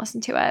back and listen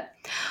to it.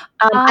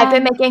 I've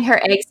been making her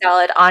egg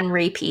salad on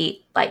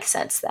repeat like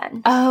since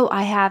then. Oh,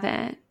 I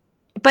haven't.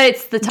 But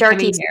it's the time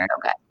of year.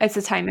 Okay. It's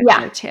the time of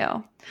year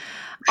too.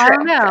 I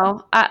don't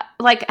know.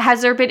 Like,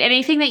 has there been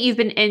anything that you've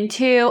been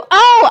into?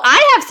 Oh,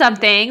 I have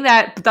something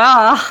that,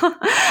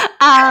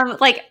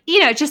 like,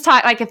 just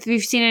talk, like, if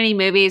you've seen any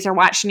movies or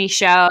watched any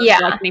shows,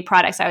 or like any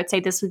products, I would say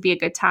this would be a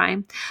good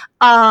time.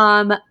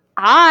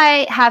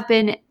 I have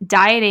been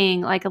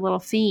dieting like a little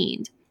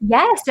fiend.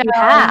 Yes, you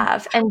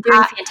have, and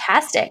doing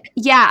fantastic.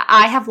 Yeah,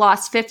 I have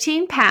lost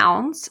 15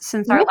 pounds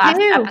since our last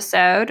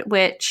episode,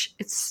 which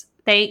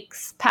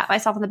thanks, pat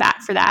myself on the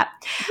back for that.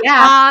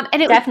 Yeah,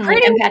 and it definitely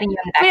was I'm patting you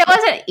on the back. I mean, it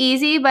wasn't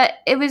easy, but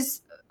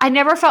I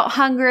never felt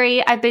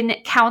hungry. I've been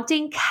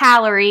counting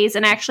calories,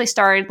 and I actually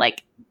started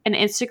like an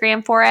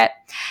Instagram for it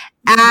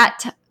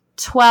at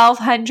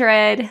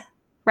 1,200.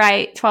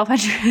 Right,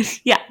 1,200.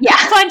 Yeah,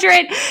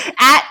 1,200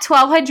 at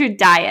 1,200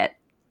 diet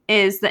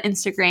is the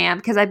Instagram,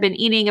 because I've been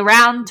eating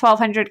around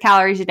 1,200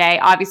 calories a day.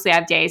 Obviously, I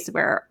have days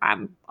where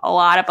I'm a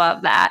lot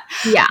above that.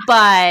 Yeah,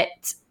 but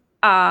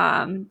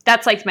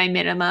that's like my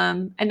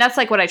minimum, and that's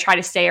like what I try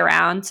to stay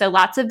around. So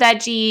lots of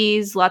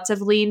veggies, lots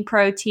of lean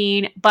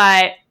protein,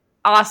 but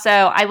also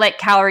I like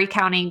calorie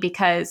counting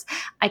because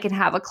I can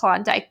have a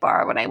Klondike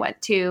bar when I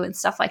went to and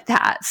stuff like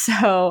that.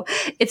 So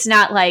it's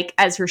not like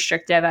as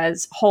restrictive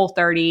as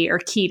Whole30 or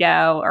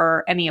keto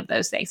or any of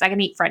those things. I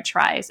can eat French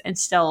fries and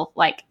still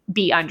like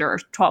be under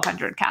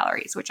 1,200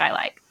 calories, which I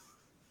like.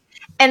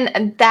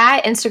 And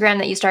that Instagram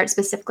that you started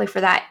specifically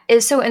for that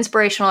is so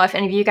inspirational if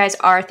any of you guys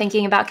are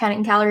thinking about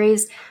counting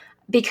calories,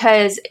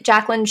 because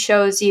Jacqueline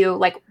shows you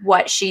like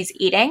what she's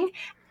eating.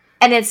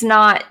 And it's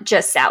not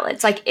just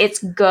salads. Like,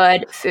 it's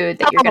good food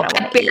that you're going to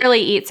want to eat. I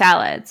barely eat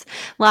salads.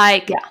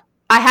 Like,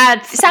 I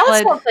had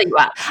salads won't fill you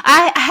up.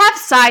 I have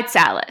side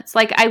salads.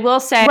 Like I will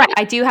say, Right.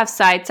 I do have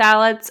side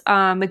salads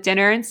with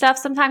dinner and stuff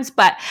sometimes,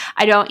 but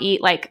I don't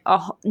eat like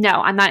no,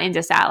 I'm not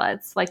into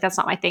salads. Like that's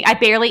not my thing. I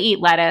barely eat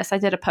lettuce. I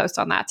did a post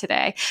on that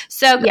today.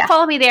 So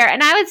follow me there,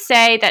 and I would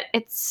say that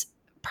it's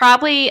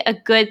probably a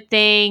good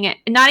thing.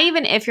 Not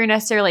even if you're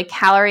necessarily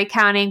calorie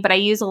counting, but I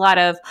use a lot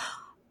of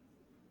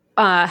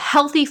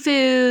healthy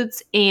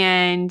foods,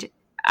 and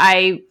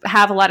I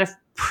have a lot of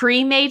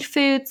pre-made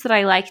foods that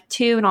I like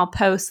too, and I'll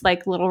post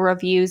like little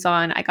reviews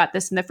on I got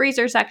this in the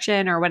freezer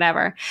section or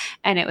whatever,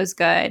 and it was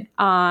good.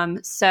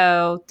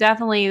 So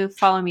definitely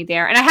follow me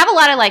there. And I have a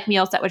lot of like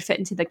meals that would fit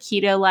into the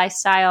keto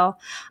lifestyle.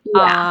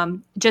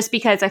 Just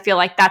because I feel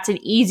like that's an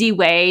easy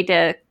way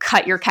to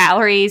cut your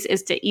calories,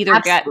 is to either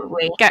get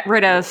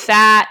rid of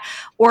fat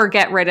or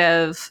get rid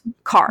of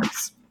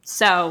carbs.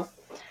 So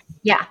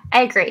yeah,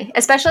 I agree.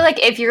 Especially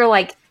like if you're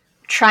like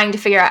trying to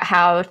figure out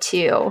how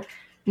to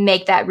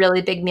make that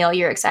really big meal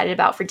you're excited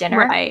about for dinner.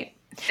 Right.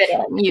 Fit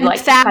in. You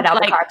like cut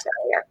out the carbs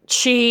earlier.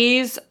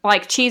 Cheese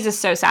is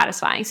so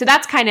satisfying. So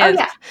that's kind of,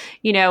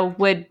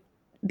 would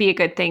be a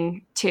good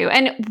thing too.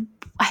 And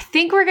I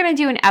think we're going to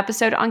do an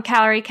episode on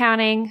calorie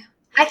counting.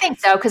 I think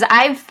so. Cause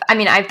I've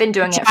been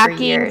doing it for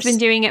years. Been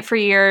doing it for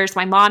years.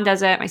 My mom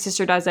does it. My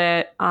sister does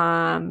it.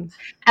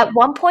 At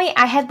one point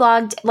I had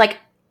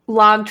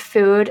logged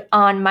food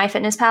on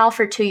MyFitnessPal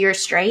for 2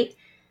 years straight.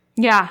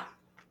 Yeah.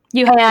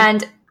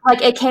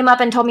 Like it came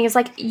up and told me, it's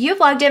like, you've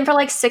logged in for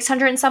like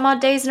 600 and some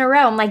odd days in a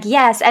row. I'm like,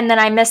 yes. And then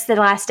I missed the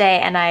last day,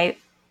 and I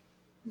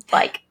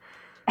like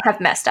have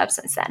messed up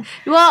since then.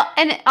 Well,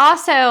 and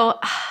also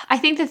I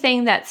think the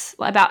thing that's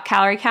about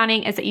calorie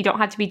counting is that you don't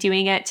have to be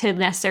doing it to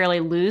necessarily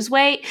lose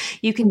weight.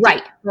 You can do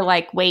it for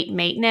like weight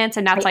maintenance.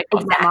 And that's like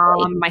what my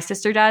mom and my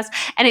sister does.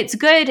 And it's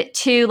good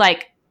to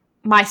like,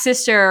 my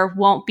sister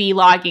won't be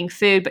logging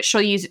food, but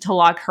she'll use it to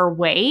log her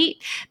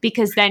weight,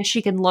 because then she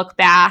can look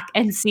back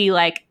and see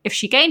like if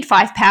she gained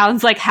 5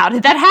 pounds, like how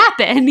did that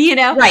happen?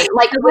 Right.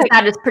 Like was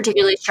that a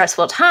particularly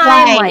stressful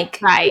time?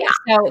 Right.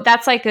 Yeah. So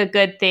that's like a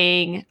good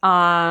thing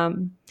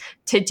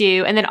to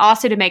do. And then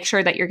also to make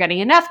sure that you're getting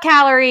enough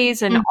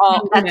calories and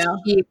all,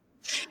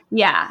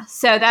 Yeah.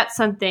 So that's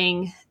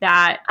something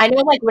that I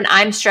know, like when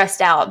I'm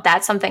stressed out,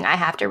 that's something I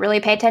have to really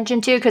pay attention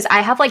to, because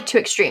I have like two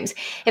extremes.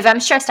 If I'm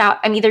stressed out,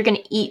 I'm either going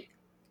to eat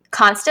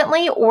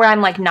constantly or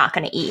I'm like not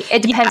going to eat.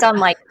 It depends on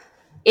like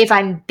if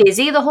I'm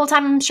busy the whole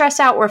time I'm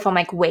stressed out, or if I'm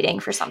like waiting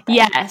for something.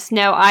 Yes.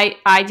 No,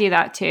 I do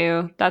that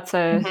too. That's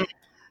I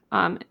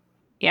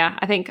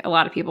think a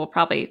lot of people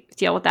probably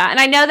deal with that.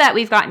 And I know that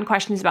we've gotten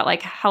questions about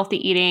like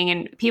healthy eating,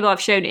 and people have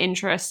showed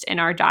interest in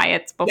our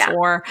diets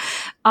before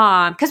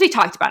because we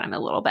talked about them a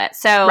little bit.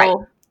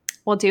 So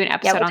we'll do an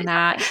episode on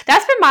that.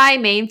 That's been my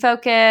main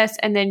focus.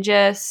 And then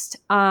just,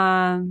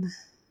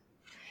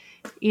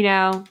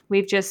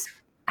 we've just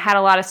had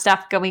a lot of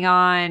stuff going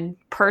on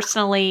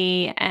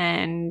personally,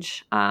 and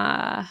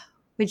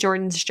with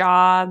Jordan's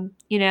job,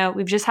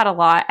 we've just had a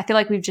lot. I feel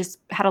like we've just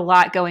had a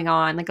lot going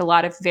on, like a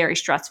lot of very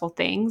stressful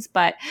things,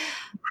 but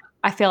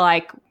I feel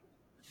like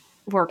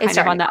we're kind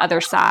of on the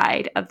other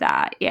side of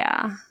that.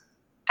 Yeah.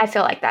 I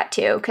feel like that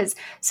too.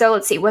 So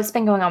let's see, what's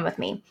been going on with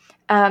me?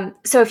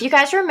 So if you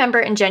guys remember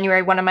in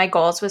January, one of my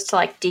goals was to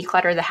like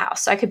declutter the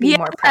house so I could be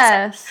more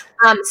present.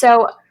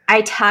 So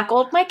I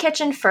tackled my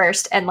kitchen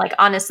first, and like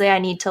honestly, I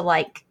need to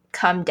like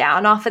come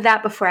down off of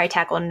that before I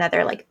tackle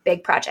another like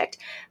big project.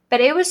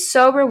 But it was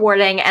so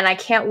rewarding, and I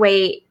can't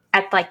wait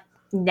at like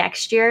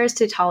next year's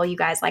to tell you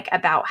guys like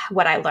about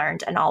what I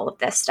learned and all of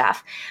this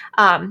stuff.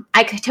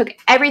 I took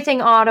everything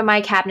out of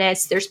my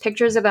cabinets. There's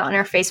pictures of it on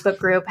our Facebook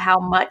group, how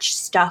much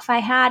stuff I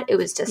had. It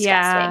was disgusting.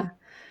 Yeah.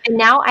 And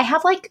now I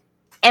have like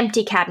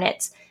empty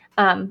cabinets,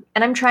 and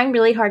I'm trying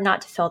really hard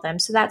not to fill them.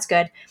 So that's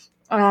good.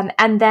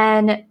 And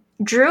then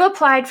Drew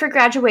applied for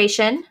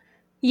graduation.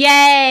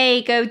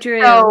 Yay, go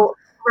Drew. So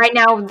right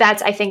now,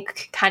 that's, I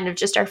think, kind of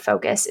just our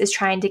focus is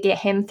trying to get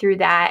him through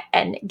that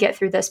and get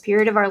through this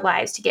period of our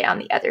lives to get on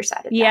the other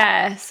side of that.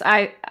 Yes,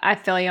 I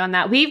feel you on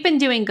that. We've been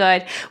doing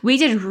good. We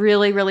did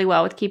really, really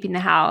well with keeping the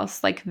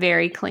house like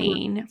very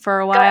clean for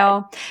a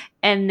while. Good.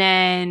 And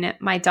then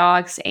my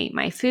dogs ate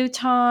my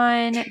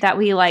futon that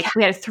we had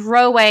to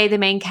throw away the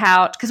main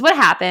couch. Because what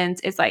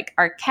happens is like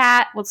our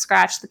cat will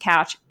scratch the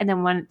couch, and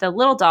then when the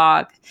little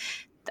dog,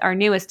 our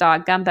newest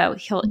dog, Gumbo,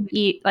 he'll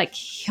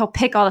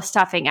pick all the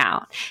stuffing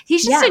out.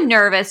 He's just a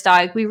nervous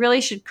dog. We really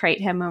should crate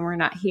him when we're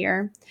not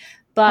here.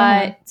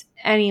 But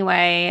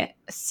anyway,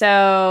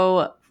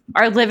 so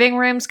our living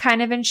room's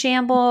kind of in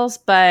shambles,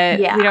 but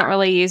we don't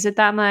really use it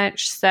that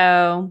much.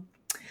 So,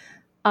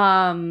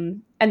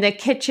 and the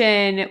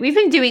kitchen, we've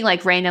been doing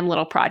like random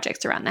little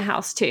projects around the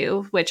house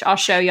too, which I'll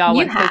show y'all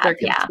when they're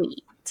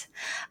complete.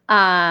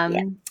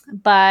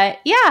 But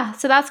yeah,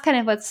 so that's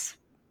kind of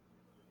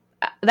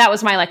that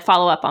was my like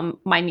follow up on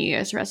my New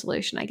Year's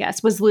resolution, I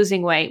guess, was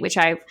losing weight, which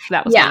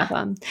that was one of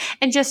them.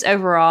 And just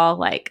overall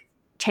like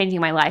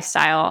changing my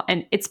lifestyle.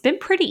 And it's been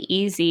pretty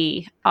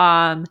easy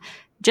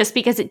just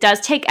because it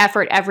does take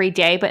effort every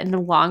day. But in the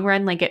long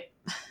run, like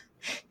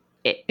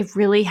it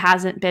really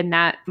hasn't been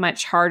that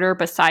much harder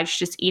besides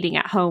just eating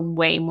at home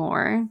way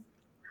more.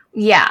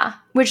 Yeah,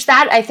 which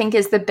that I think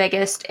is the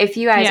biggest. If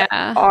you guys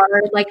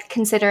are like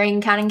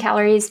considering counting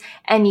calories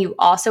and you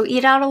also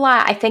eat out a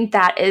lot, I think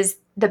that is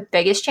the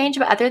biggest change.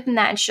 But other than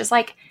that, it's just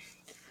like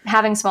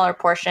having smaller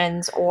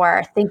portions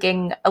or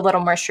thinking a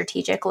little more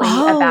strategically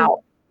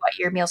about what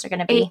your meals are going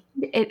to be.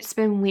 It's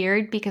been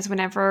weird because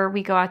whenever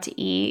we go out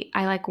to eat,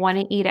 I like want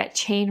to eat at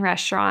chain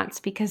restaurants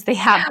because they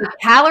have the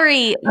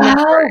calorie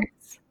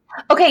numbers.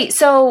 Okay,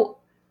 so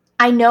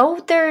I know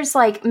there's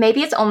like,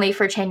 maybe it's only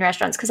for chain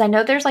restaurants because I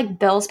know there's like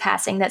bills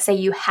passing that say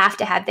you have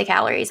to have the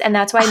calories, and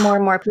that's why more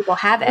and more people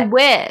have it. I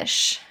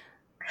wish.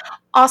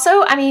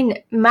 Also, I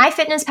mean,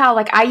 MyFitnessPal,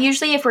 like I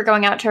usually, if we're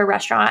going out to a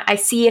restaurant, I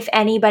see if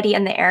anybody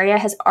in the area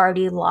has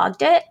already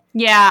logged it.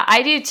 Yeah,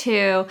 I do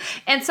too.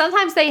 And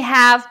sometimes they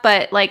have,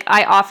 but like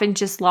I often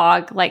just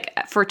log, like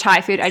for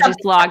Thai food, I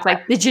just log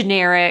like the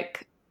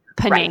generic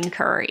Penang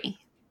curry.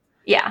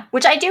 Yeah,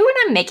 which I do when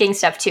I'm making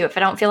stuff too. If I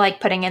don't feel like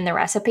putting in the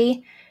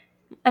recipe,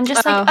 I'm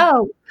just like,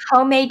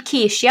 homemade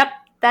quiche. Yep,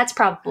 that's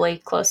probably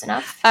close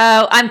enough.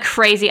 Oh, I'm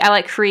crazy. I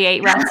like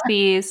create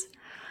recipes.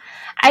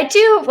 I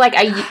do when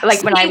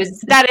I was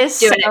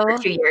doing it for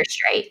 2 years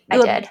straight. I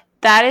did.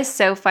 That is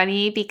so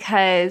funny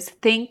because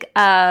think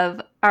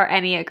of our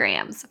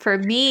Enneagrams. For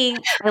me,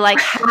 I like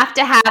have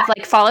to have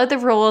like follow the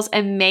rules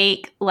and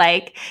make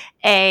like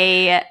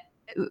a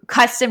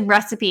custom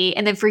recipe,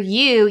 and then for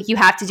you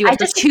have to do it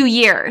for 2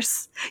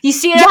 years. You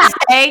see what I'm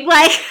saying?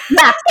 Like,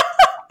 yeah.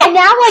 And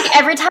now, like,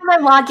 every time I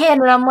log in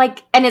and I'm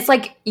like, and it's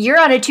like, you're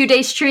on a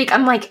 2-day streak.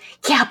 I'm like,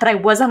 yeah, but I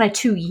was on a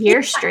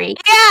 2-year streak.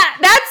 Yeah,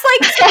 that's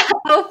like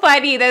so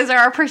funny. Those are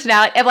our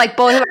personality. And like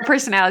both of our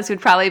personalities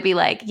would probably be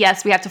like,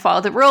 yes, we have to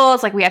follow the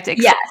rules. Like we have to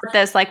accept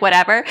this, like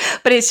whatever.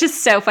 But it's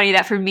just so funny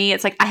that for me,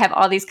 it's like, I have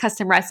all these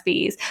custom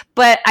recipes,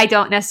 but I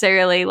don't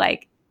necessarily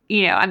like,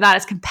 you know, I'm not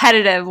as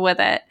competitive with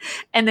it.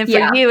 And then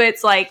for you,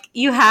 it's like,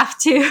 you have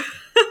to,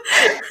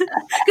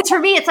 because for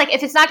me, it's like,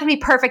 if it's not going to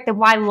be perfect, then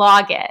why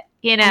log it?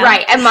 You know?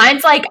 Right. And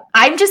mine's like,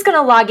 I'm just going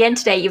to log in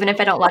today, even if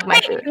I don't log my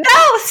food.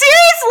 No,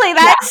 seriously.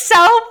 That's so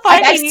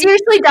funny. Like, I've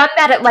seriously done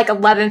that at like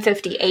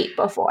 11:58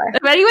 before.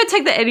 If anyone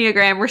took the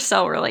Enneagram, we're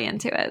still really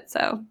into it.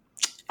 So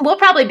we'll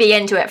probably be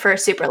into it for a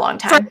super long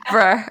time.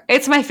 Forever.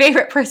 It's my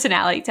favorite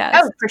personality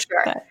test. Oh, for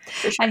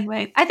sure.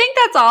 Anyway, I think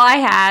that's all I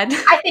had.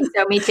 I think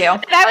so. Me too.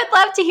 And I would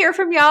love to hear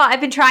from y'all.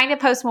 I've been trying to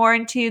post more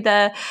into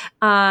the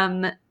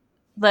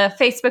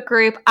Facebook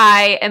group.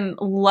 I am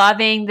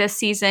loving this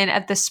season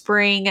of the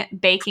Spring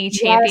Baking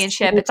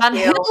Championship. It's on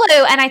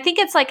Hulu, and I think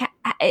it's like,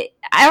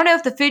 I don't know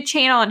if the Food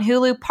Channel and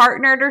Hulu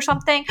partnered or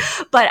something,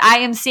 but I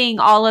am seeing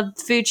all of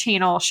Food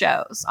Channel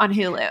shows on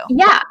Hulu.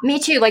 Yeah, me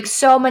too. Like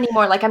so many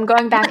more. Like I'm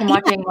going back and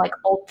watching like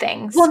old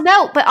things. Well,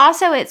 no, but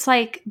also it's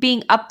like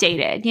being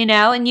updated, you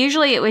know? And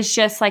usually it was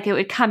just like it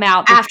would come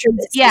out after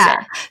this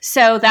season.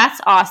 So that's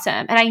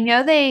awesome. And I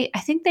know I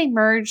think they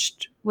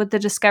merged with the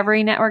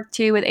Discovery Network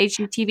too with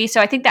HGTV.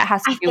 So I think that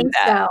has to do with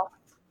that. So.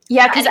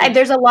 Yeah, because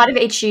there's a lot of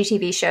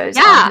HGTV shows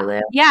on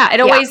Hulu. Yeah,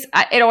 it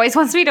always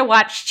wants me to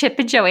watch Chip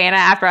and Joanna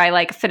after I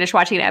like finish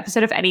watching an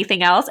episode of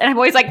anything else, and I'm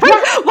always like,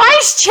 why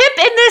is Chip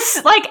in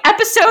this like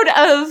episode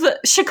of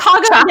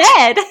Chicago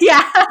Med?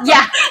 Yeah.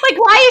 Like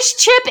why is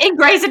Chip in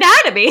Grey's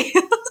Anatomy?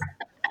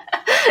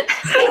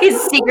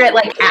 His secret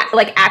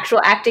like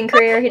actual acting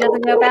career he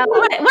doesn't know about.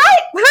 What are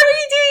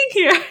you doing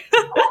here?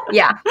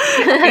 Yeah.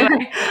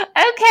 Anyway,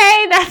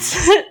 okay,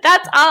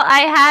 that's all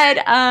I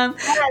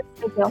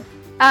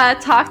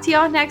had. Talk to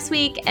y'all next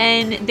week,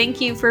 and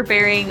thank you for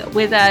bearing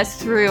with us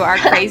through our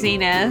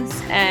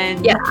craziness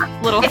and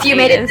little. If you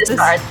made it this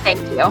far, thank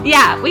you.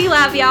 Yeah, we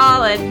love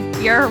y'all, and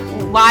you're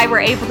why we're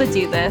able to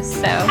do this.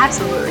 So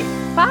absolutely.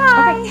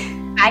 Bye. Okay.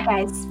 Bye,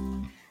 guys.